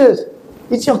scriptures,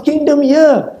 it's your kingdom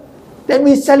here. Then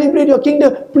we celebrate your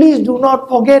kingdom. Please do not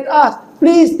forget us.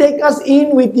 Please take us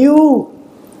in with you.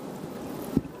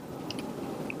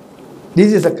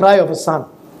 This is a cry of a son.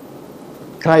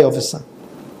 Cry of a son.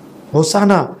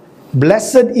 Hosanna.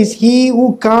 Blessed is he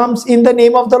who comes in the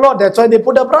name of the Lord. That's why they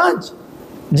put a branch.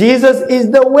 Jesus is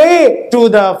the way to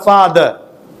the Father.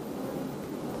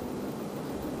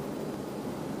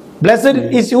 Blessed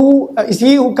is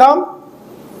he who comes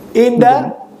in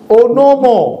the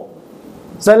onomo,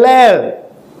 Zalel,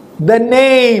 the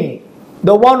name,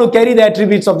 the one who carries the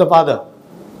attributes of the Father.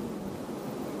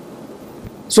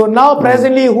 So now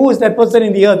presently, who is that person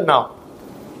in the earth now?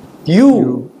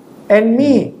 You and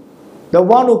me. The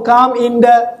one who come in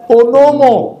the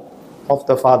onomo of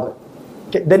the Father.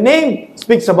 Okay. The name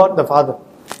speaks about the Father.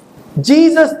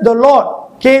 Jesus the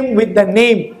Lord came with the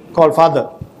name called Father.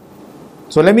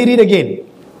 So let me read again.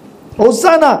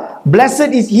 Hosanna,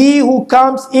 blessed is he who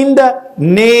comes in the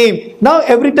name. Now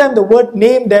every time the word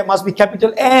name there must be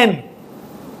capital N.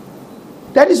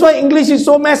 That is why English is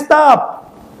so messed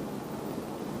up.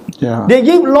 Yeah. They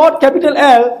give Lord capital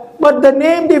L, but the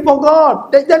name they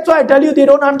forgot. That's why I tell you they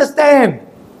don't understand.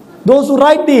 Those who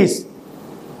write this.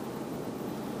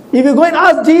 If you go and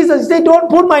ask Jesus, say don't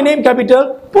put my name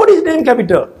capital, put his name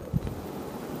capital.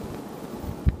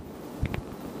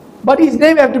 But his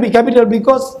name have to be capital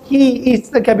because he is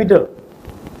the capital.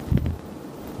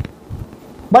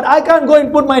 But I can't go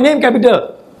and put my name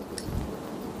capital.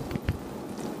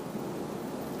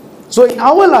 So in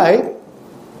our life,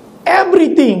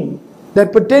 everything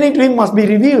that pertaining to him must be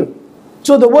revealed.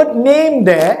 So the word name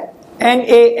there,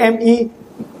 N-A-M-E,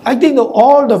 I think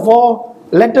all the 4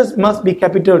 letters must be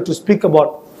capital to speak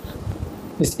about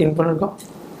this infinite God.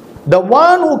 The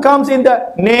one who comes in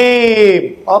the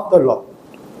name of the Lord.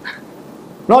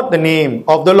 Not the name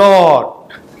of the Lord.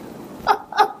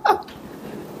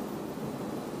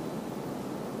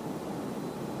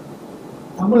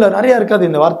 தமிழ்ல நிறைய இருக்காது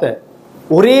இந்த வார்த்தை.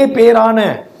 ஒரே பேரான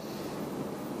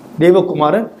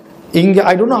தேவகுமாரன். இங்க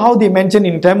I don't know how they mention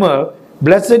in Tamil,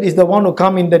 blessed is the one who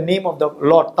come in the name of the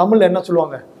Lord. தமிழ்ல என்ன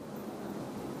சொல்லுவாங்க?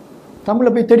 தமிழ்ல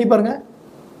போய் தேடி பாருங்க.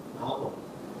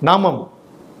 நாமம்.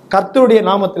 கர்த்தருடைய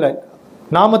நாமத்துல.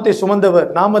 நாமத்தை சுமந்தவர்,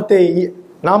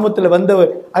 நாமத்துல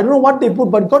வந்தவர். I don't know what they put,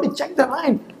 but got to check the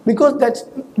line. Because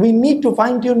we need to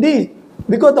fine tune this.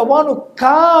 Because the one who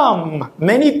come,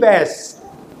 manifest,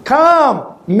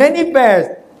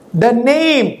 the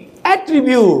name,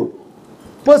 attribute,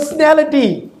 personality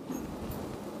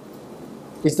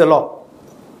is the Lord.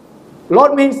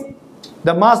 Lord means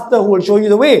the master who will show you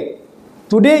the way.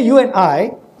 Today you and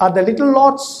I are the little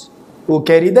lords who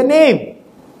carry the name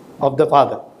of the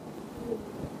Father.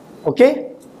 Okay?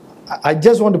 I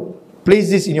just want to place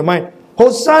this in your mind.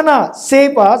 Hosanna,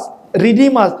 save us,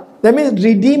 redeem us. That means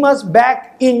redeem us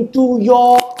back into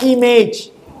your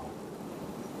image.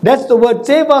 That's the word.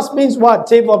 Save us means what?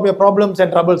 Save of your problems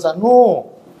and troubles.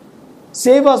 No.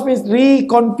 Save us means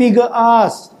reconfigure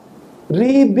us.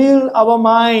 Rebuild our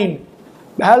mind.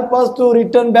 Help us to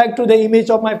return back to the image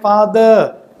of my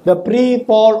Father. The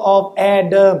pre-fall of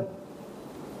Adam.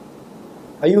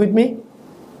 Are you with me?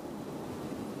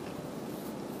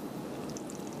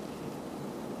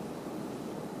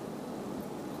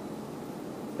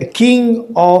 The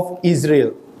King of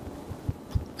Israel.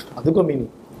 Adukku meaning.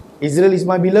 Israel is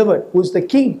my beloved. Who is the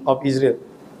King of Israel?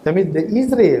 That means the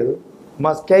Israel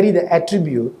must carry the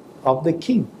attribute of the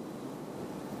King.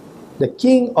 The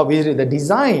King of Israel, the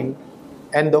design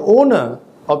and the owner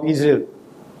of Israel.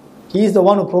 He is the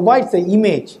one who provides the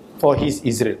image for his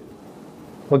Israel.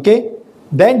 Okay?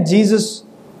 Then Jesus,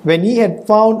 when he had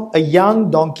found a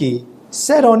young donkey,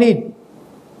 sat on it,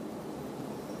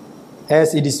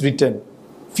 as it is written,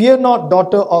 "Fear not,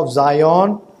 daughter of Zion."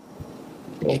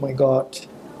 Oh my God.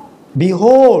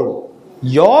 "Behold,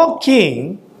 your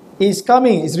king is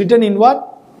coming." It's written in what?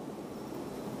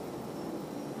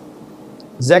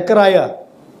 Zechariah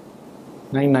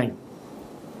 9:9.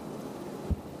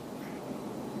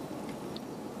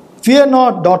 "Fear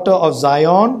not, daughter of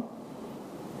Zion.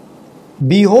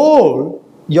 Behold,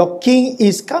 your king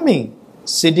is coming,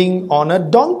 sitting on a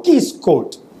donkey's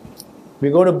colt."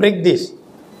 We're going to break this.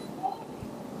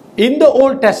 In the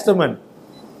Old Testament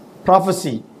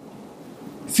prophecy,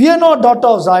 fear not, daughter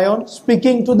of Zion,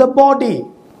 speaking to the body.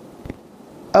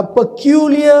 A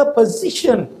peculiar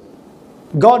position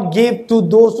God gave to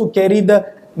those who carry the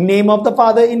name of the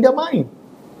Father in their mind.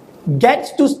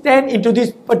 Gets to stand into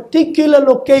this particular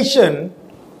location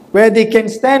where they can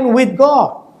stand with God.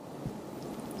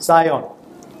 Zion.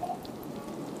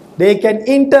 They can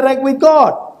interact with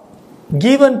God.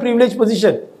 Given privileged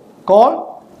position called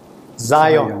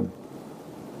Zion.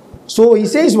 So he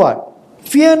says what?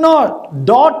 Fear not,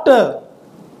 daughter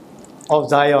of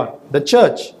Zion, the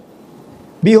church.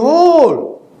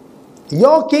 Behold,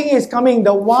 your king is coming.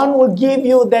 The one who will give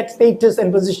you that status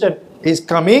and position is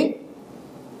coming.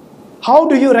 How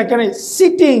do you recognize?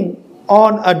 Sitting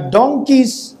on a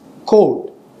donkey's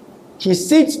colt. He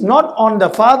sits not on the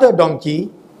father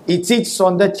donkey, he sits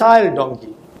on the child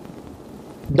donkey.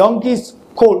 Donkey's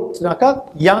colt,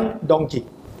 young donkey.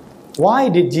 Why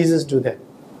did Jesus do that?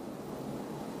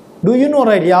 Do you know,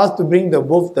 right? He asked to bring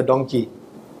both the donkey,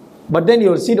 but then he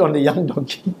will sit on the young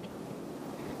donkey.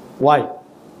 Why?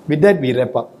 With that we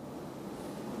wrap up.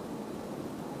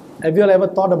 Have you all ever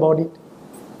thought about it?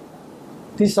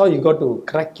 This is how you got to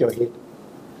crack your head.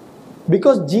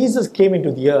 Because Jesus came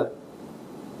into the earth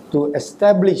to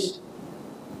establish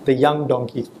the young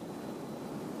donkey.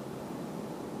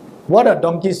 What are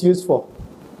donkeys used for?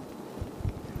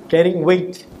 Carrying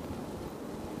weight.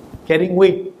 Carrying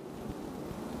weight.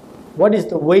 What is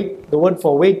the weight? The word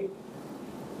for weight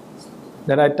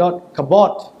that I taught?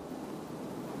 Kabod.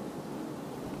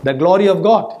 The glory of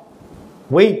God.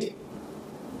 Weight.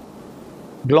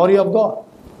 Glory of God.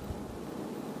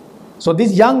 So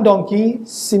this young donkey,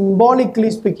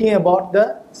 symbolically speaking about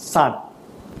the son.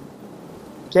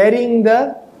 Carrying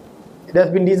it has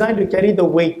been designed to carry the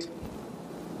weight.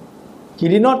 He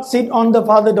did not sit on the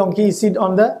father donkey, he sit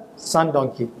on the son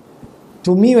donkey.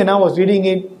 To me, when I was reading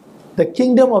it, the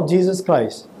kingdom of Jesus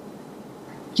Christ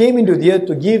came into the earth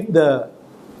to give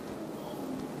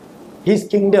his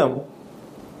kingdom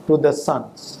to the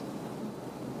sons,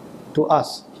 to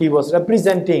us. He was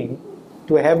representing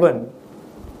to heaven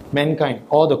mankind,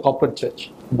 or the corporate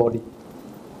church body.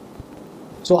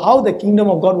 So how the kingdom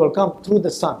of God will come? Through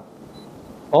the son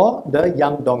or the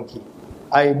young donkey.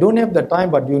 I don't have the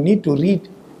time, but you need to read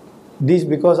this,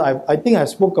 because I think I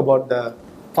spoke about the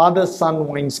father-son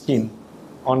wineskin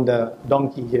on the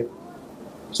donkey here.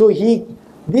 So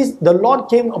the Lord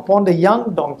came upon the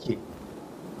young donkey.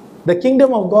 The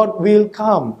kingdom of God will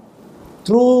come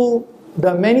through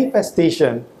the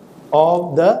manifestation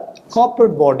of the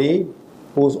corporate body,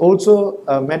 who's also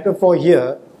a metaphor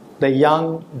here, the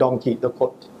young donkey, the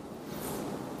colt.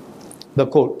 The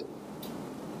colt.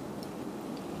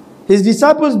 His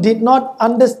disciples did not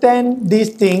understand these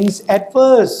things at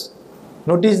first.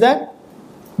 Notice that?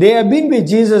 They have been with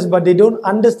Jesus, but they don't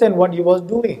understand what he was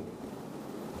doing.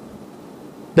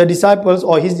 The disciples,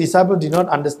 or his disciples, did not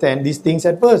understand these things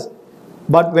at first.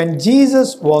 But when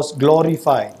Jesus was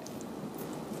glorified,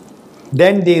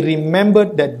 then they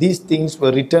remembered that these things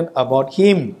were written about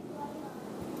him,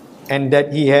 and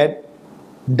that he had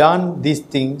done these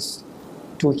things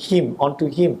to him, unto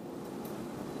him.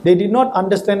 They did not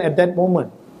understand at that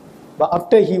moment, but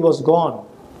after he was gone,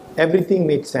 everything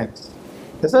made sense.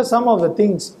 These are some of the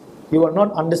things you will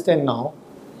not understand now,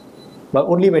 but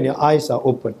only when your eyes are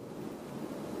open.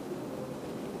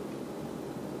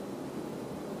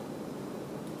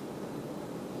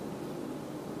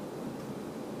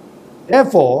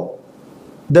 Therefore,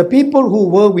 the people who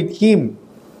were with him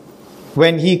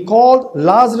when he called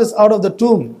Lazarus out of the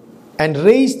tomb and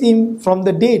raised him from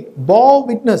the dead bore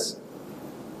witness.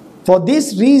 For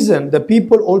this reason, the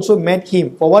people also met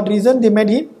him. For what reason they met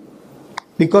him?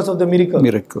 Because of the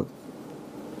miracle.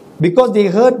 Because they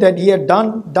heard that he had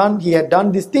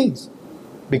done these things.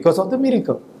 Because of the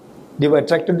miracle. They were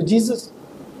attracted to Jesus.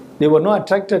 They were not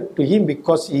attracted to him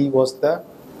because he was the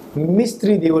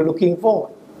mystery they were looking for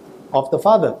of the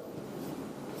Father.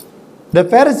 The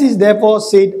Pharisees therefore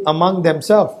said among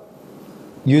themselves,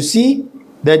 "You see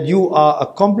that you are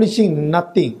accomplishing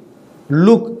nothing.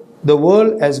 Look, the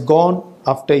world has gone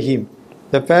after him."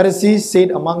 The Pharisees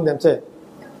said among themselves,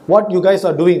 "What you guys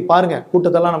are doing, பாருங்க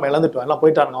கூட்டத்தெல்லாம் நம்ம இழந்துட்டோம், எல்லாம்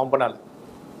போயிட்டாங்க அவன் பண்ணால."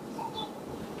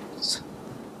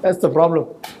 That's the problem.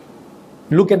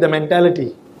 Look at the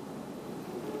mentality.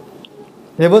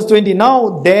 In verse 20,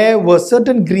 now there were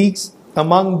certain Greeks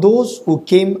among those who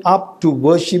came up to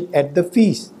worship at the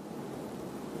feast.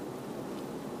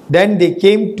 Then they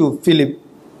came to Philip,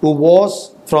 who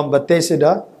was from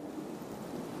Bethsaida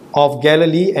of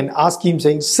Galilee, and asked him,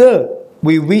 saying, "Sir,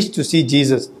 we wish to see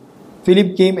Jesus." Philip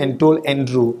came and told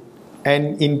Andrew,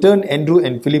 and in turn Andrew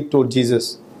and Philip told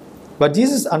Jesus. But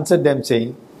Jesus answered them,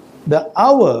 saying, "The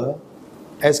hour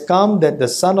has come that the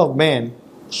Son of Man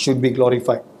should be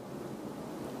glorified.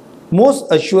 Most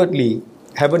assuredly,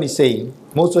 heaven is saying,"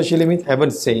 most assuredly means heaven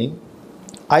is saying,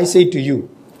 "I say to you,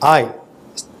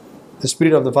 the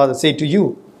Spirit of the Father, say to you,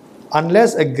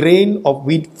 unless a grain of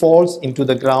wheat falls into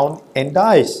the ground and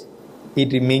dies,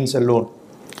 it remains alone.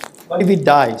 But if it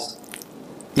dies,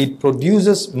 it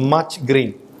produces much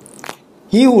grain.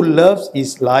 He who loves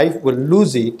his life will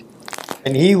lose it,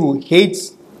 and he who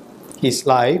hates his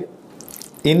life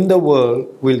in the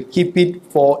world will keep it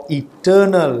for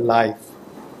eternal life.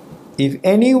 If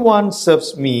anyone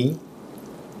serves me,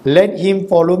 let him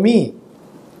follow me,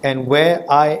 and where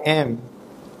I am,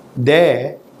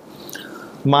 there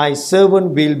my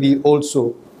servant will be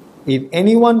also. If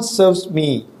anyone serves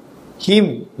me,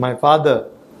 him my Father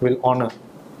will honor.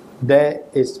 There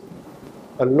is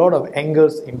a lot of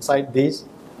angles inside this.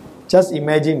 Just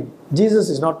imagine, Jesus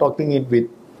is not talking it with,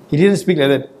 he didn't speak like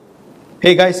that.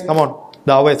 Hey guys, come on,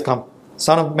 the hour has come.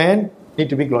 Son of Man need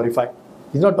to be glorified.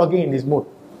 He's not talking in this mood.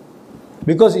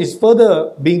 Because he's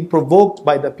further being provoked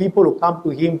by the people who come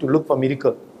to him to look for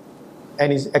miracle.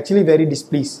 And he's actually very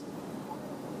displeased.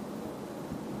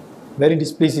 Very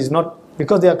displeased. He's not,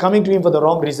 because they are coming to him for the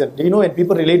wrong reason. Do you know when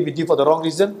people relate with you for the wrong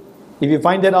reason? If you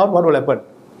find that out, what will happen?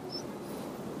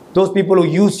 Those people who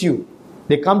use you,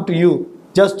 they come to you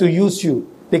just to use you.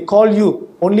 They call you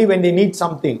only when they need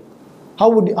something.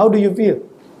 How do you feel?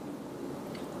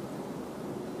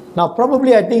 Now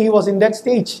probably I think he was in that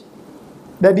stage.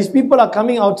 That these people are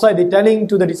coming outside, they're telling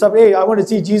to the disciples, hey, I want to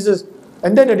see Jesus.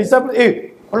 And then the disciples,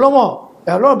 hey, a lot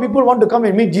of people want to come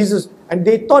and meet Jesus. And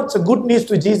they thought it's a good news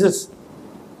to Jesus.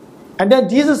 And then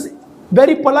Jesus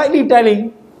very politely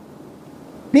telling,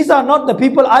 these are not the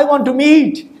people I want to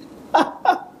meet.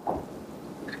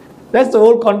 That's the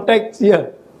whole context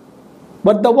here.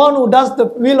 But the one who does the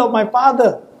will of my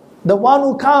Father, the one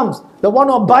who comes, the one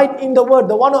who abides in the word,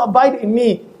 the one who abides in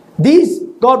me, these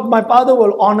God my Father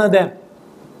will honor them.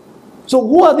 So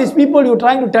who are these people you're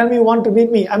trying to tell me you want to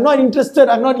meet me? I'm not interested.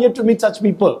 I'm not here to meet such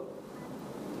people.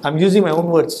 I'm using my own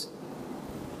words.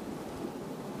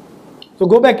 So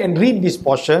go back and read this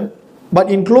portion. But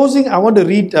in closing, I want to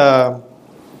read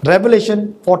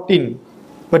Revelation 14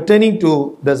 pertaining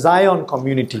to the Zion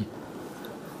community.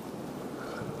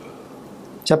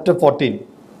 Chapter 14.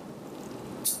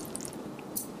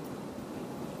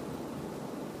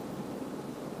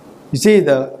 You see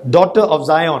the daughter of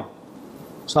Zion.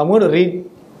 So I'm going to read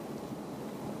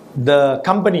the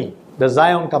company, the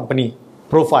Zion company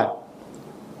profile.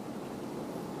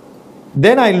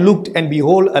 Then I looked, and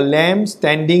behold, a lamb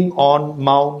standing on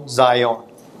Mount Zion.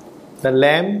 The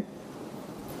lamb,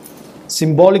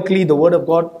 symbolically, the word of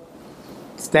God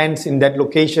stands in that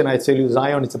location. I tell you,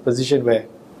 Zion is a position where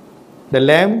the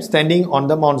lamb standing on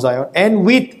the Mount Zion, and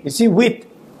with, you see, with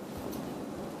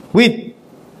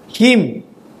him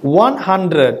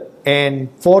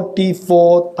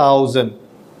 144,000,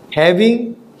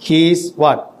 having his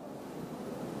what?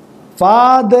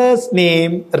 Father's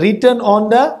name written on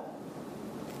the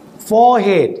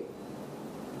forehead.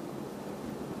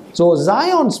 So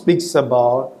Zion speaks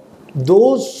about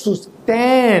those who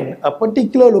stand a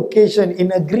particular location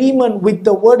in agreement with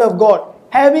the word of God,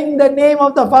 having the name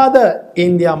of the Father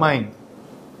in their mind.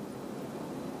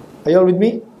 Are you all with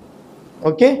me?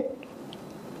 Okay?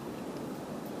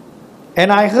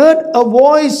 And I heard a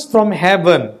voice from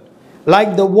heaven,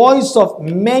 like the voice of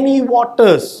many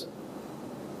waters,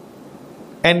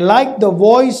 and like the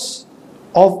voice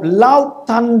of loud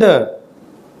thunder.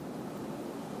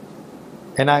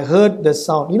 And I heard the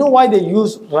sound. You know why they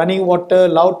use running water,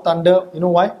 loud thunder? You know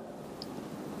why?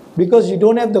 Because you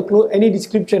don't have any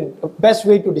description, the best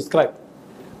way to describe.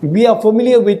 We are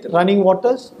familiar with running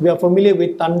waters, we are familiar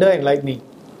with thunder and lightning.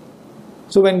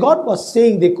 So when God was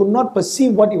saying, they could not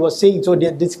perceive what He was saying. So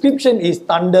their description is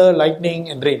thunder, lightning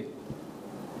and rain.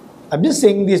 I'm just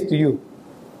saying this to you,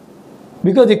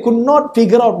 because they could not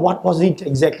figure out what was it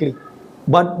exactly.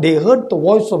 But they heard the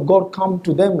voice of God come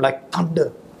to them like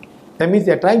thunder. That means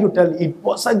they're trying to tell, it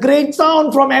was a great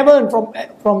sound from heaven, from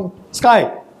the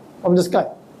sky.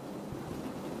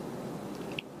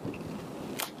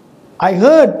 I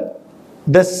heard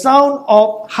the sound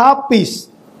of harpists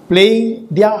playing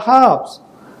their harps.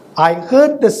 I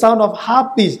heard the sound of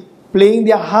harpists playing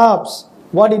their harps.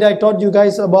 What did I taught you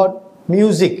guys about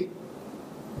music?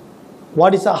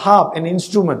 What is a harp? An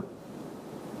instrument.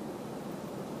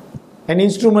 An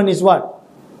instrument is what?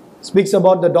 Speaks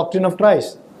about the doctrine of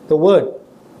Christ, the word.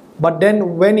 But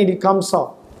then when it comes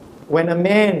out, when a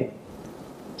man,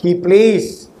 he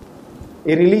plays,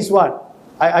 he releases what?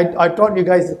 I taught you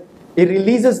guys, it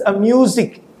releases a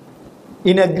music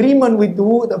in agreement with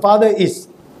who the Father is.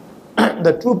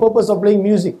 The true purpose of playing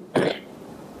music.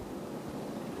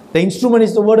 The instrument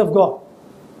is the word of God.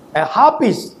 A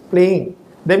harpist playing.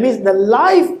 That means the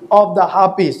life of the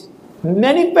harpist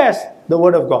manifests the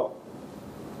word of God.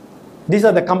 These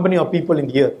are the company of people in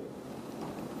the earth.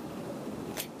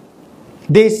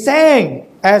 They sang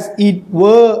as it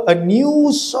were a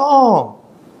new song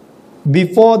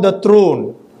before the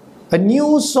throne. A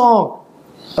new song.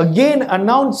 Again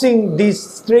announcing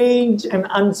this strange and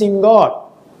unseen God.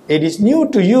 It is new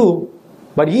to you,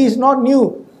 But he is not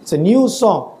new. It's a new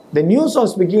song. The new song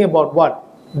speaking about what?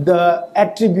 The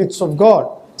attributes of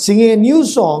God. Singing a new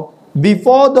song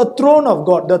before the throne of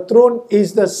God. The throne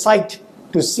is the sight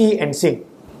to see and sing.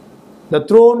 The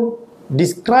throne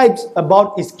describes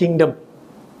about his kingdom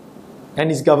and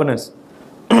his governance.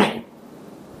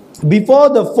 Before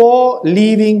the four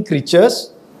living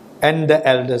creatures and the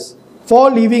elders.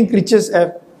 Four living creatures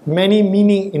have many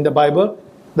meaning in the Bible.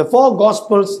 The four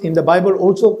Gospels in the Bible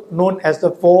also known as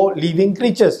the four living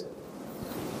creatures.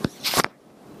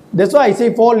 That's why I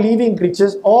say four living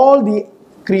creatures. All the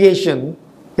creation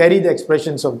carry the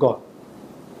expressions of God.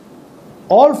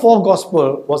 All four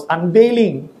Gospels was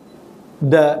unveiling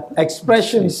the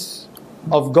expressions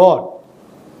of God.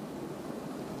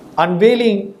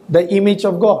 Unveiling the image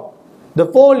of God. The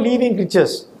four living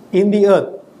creatures in the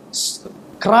earth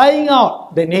crying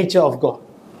out the nature of God.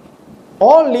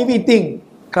 All living things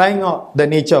crying out the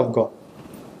nature of God.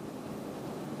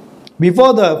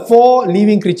 Before the four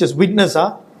living creatures, witness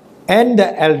and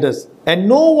the elders. And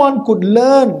no one could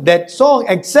learn that song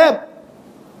except,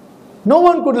 no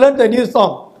one could learn the new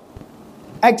song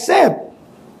except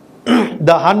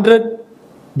the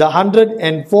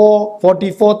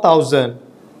 144,000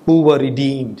 who were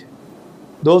redeemed.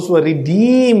 Those who were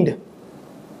redeemed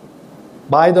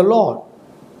by the Lord.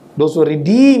 Those who were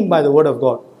redeemed by the word of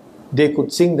God. They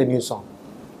could sing the new song.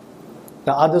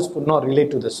 The others could not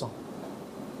relate to the song.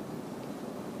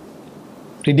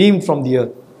 Redeemed from the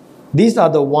earth. These are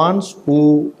the ones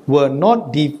who were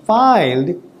not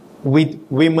defiled with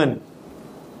women.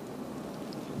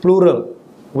 Plural,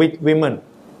 with women.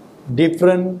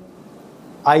 Different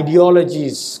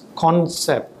ideologies,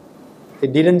 concept. They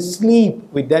didn't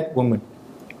sleep with that woman.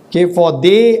 Okay, for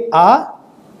they are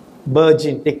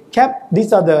virgin. They kept,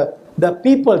 these are the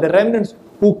people, the remnants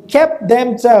who kept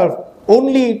themselves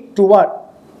only to what?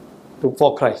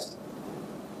 For Christ.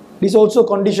 This is also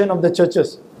condition of the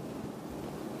churches.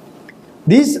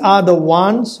 These are the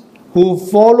ones who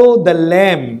follow the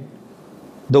Lamb,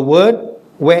 the word,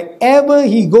 wherever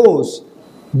he goes.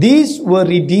 These were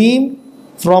redeemed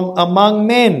from among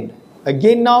men.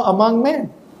 Again now among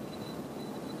men.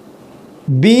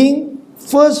 Being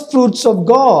first fruits of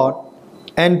God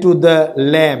and to the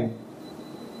Lamb.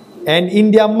 And in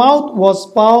their mouth was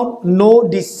found no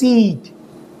deceit.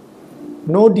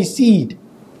 No deceit.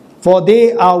 For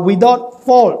they are without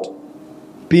fault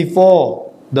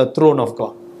before the throne of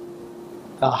God.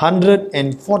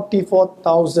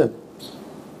 144,000.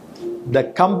 The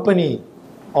company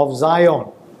of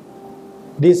Zion.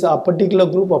 These are a particular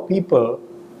group of people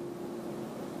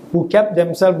who kept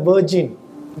themselves virgin,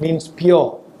 means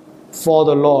pure, for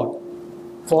the Lord,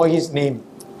 for his name,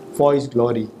 for his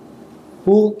glory.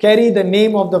 Who carry the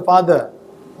name of the Father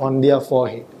on their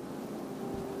forehead.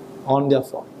 On their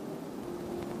forehead.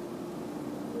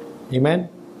 Amen.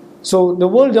 So the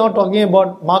world is not talking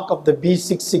about mark of the beast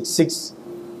 666.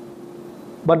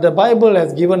 But the Bible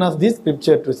has given us this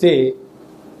scripture to say,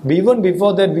 even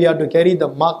before that we are to carry the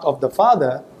mark of the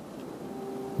Father,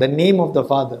 the name of the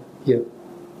Father here.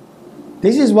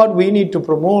 This is what we need to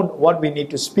promote, what we need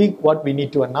to speak, what we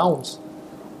need to announce.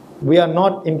 We are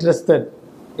not interested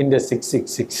in the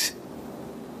 666.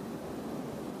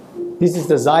 This is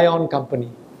the Zion company.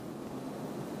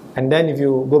 And then if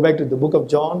you go back to the book of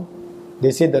John, they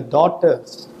say the daughter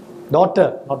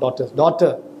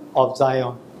of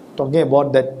Zion. Talking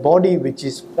about that body which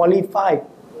is qualified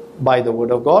by the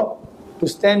word of God to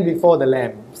stand before the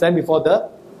Lamb, stand before the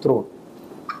throne.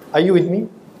 Are you with me?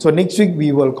 So next week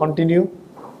we will continue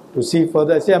to see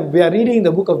further. See, we are reading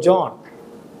the book of John,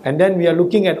 and then we are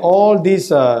looking at all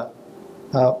these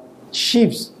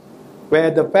sheaves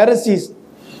where the Pharisees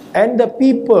and the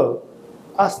people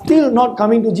are still not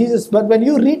coming to Jesus. But when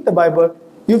you read the Bible,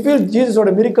 you feel Jesus or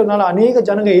a miracle.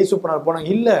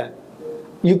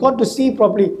 You got to see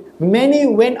properly. Many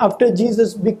went after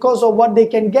Jesus because of what they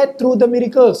can get through the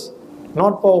miracles,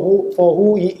 not for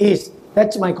who he is.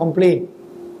 That's my complaint.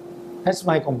 That's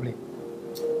my complaint.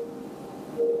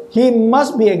 He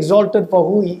must be exalted for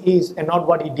who he is and not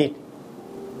what he did.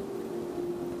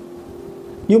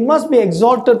 You must be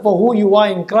exalted for who you are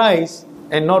in Christ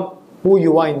and not who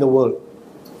you are in the world.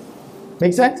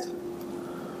 Make sense?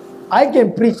 I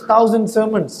can preach 1,000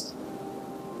 sermons,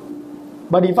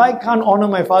 but if I can't honor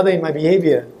my Father in my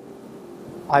behavior,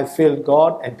 I fail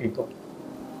God and people.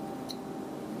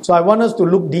 So I want us to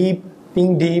look deep,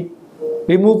 think deep,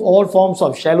 remove all forms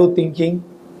of shallow thinking,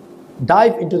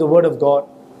 dive into the Word of God,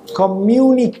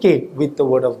 communicate with the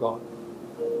Word of God,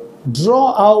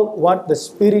 draw out what the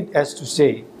Spirit has to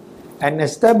say, and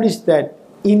establish that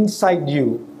inside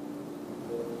you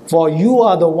For you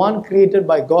are the one created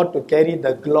by God to carry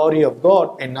the glory of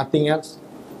God and nothing else.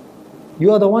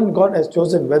 You are the one God has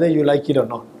chosen, whether you like it or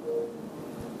not.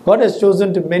 God has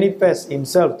chosen to manifest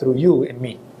Himself through you and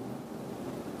me.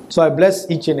 So I bless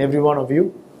each and every one of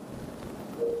you.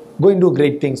 Go and do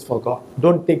great things for God.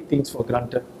 Don't take things for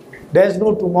granted. There is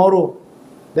no tomorrow.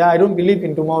 I don't believe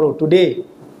in tomorrow. Today,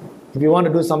 if you want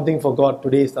to do something for God,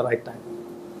 today is the right time.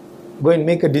 Go and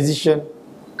make a decision.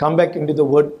 Come back into the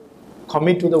Word.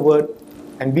 Commit to the Word.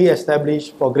 And be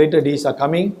established, for greater days are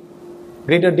coming.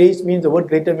 Greater days means, the word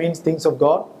greater means things of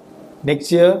God.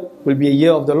 Next year will be a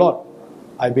year of the Lord.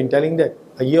 I've been telling that.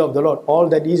 A year of the Lord. All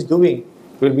that He is doing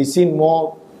will be seen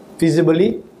more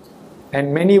visibly.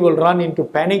 And many will run into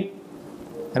panic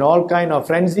and all kind of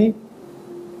frenzy.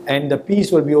 And the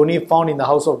peace will be only found in the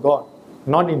house of God,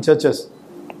 not in churches.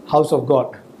 House of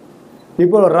God.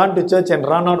 People will run to church and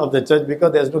run out of the church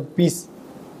because there's no peace.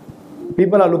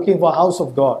 People are looking for house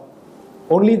of God.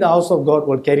 Only the house of God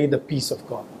will carry the peace of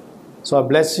God. So I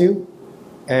bless you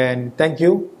and thank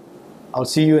you. I'll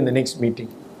see you in the next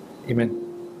meeting. Amen.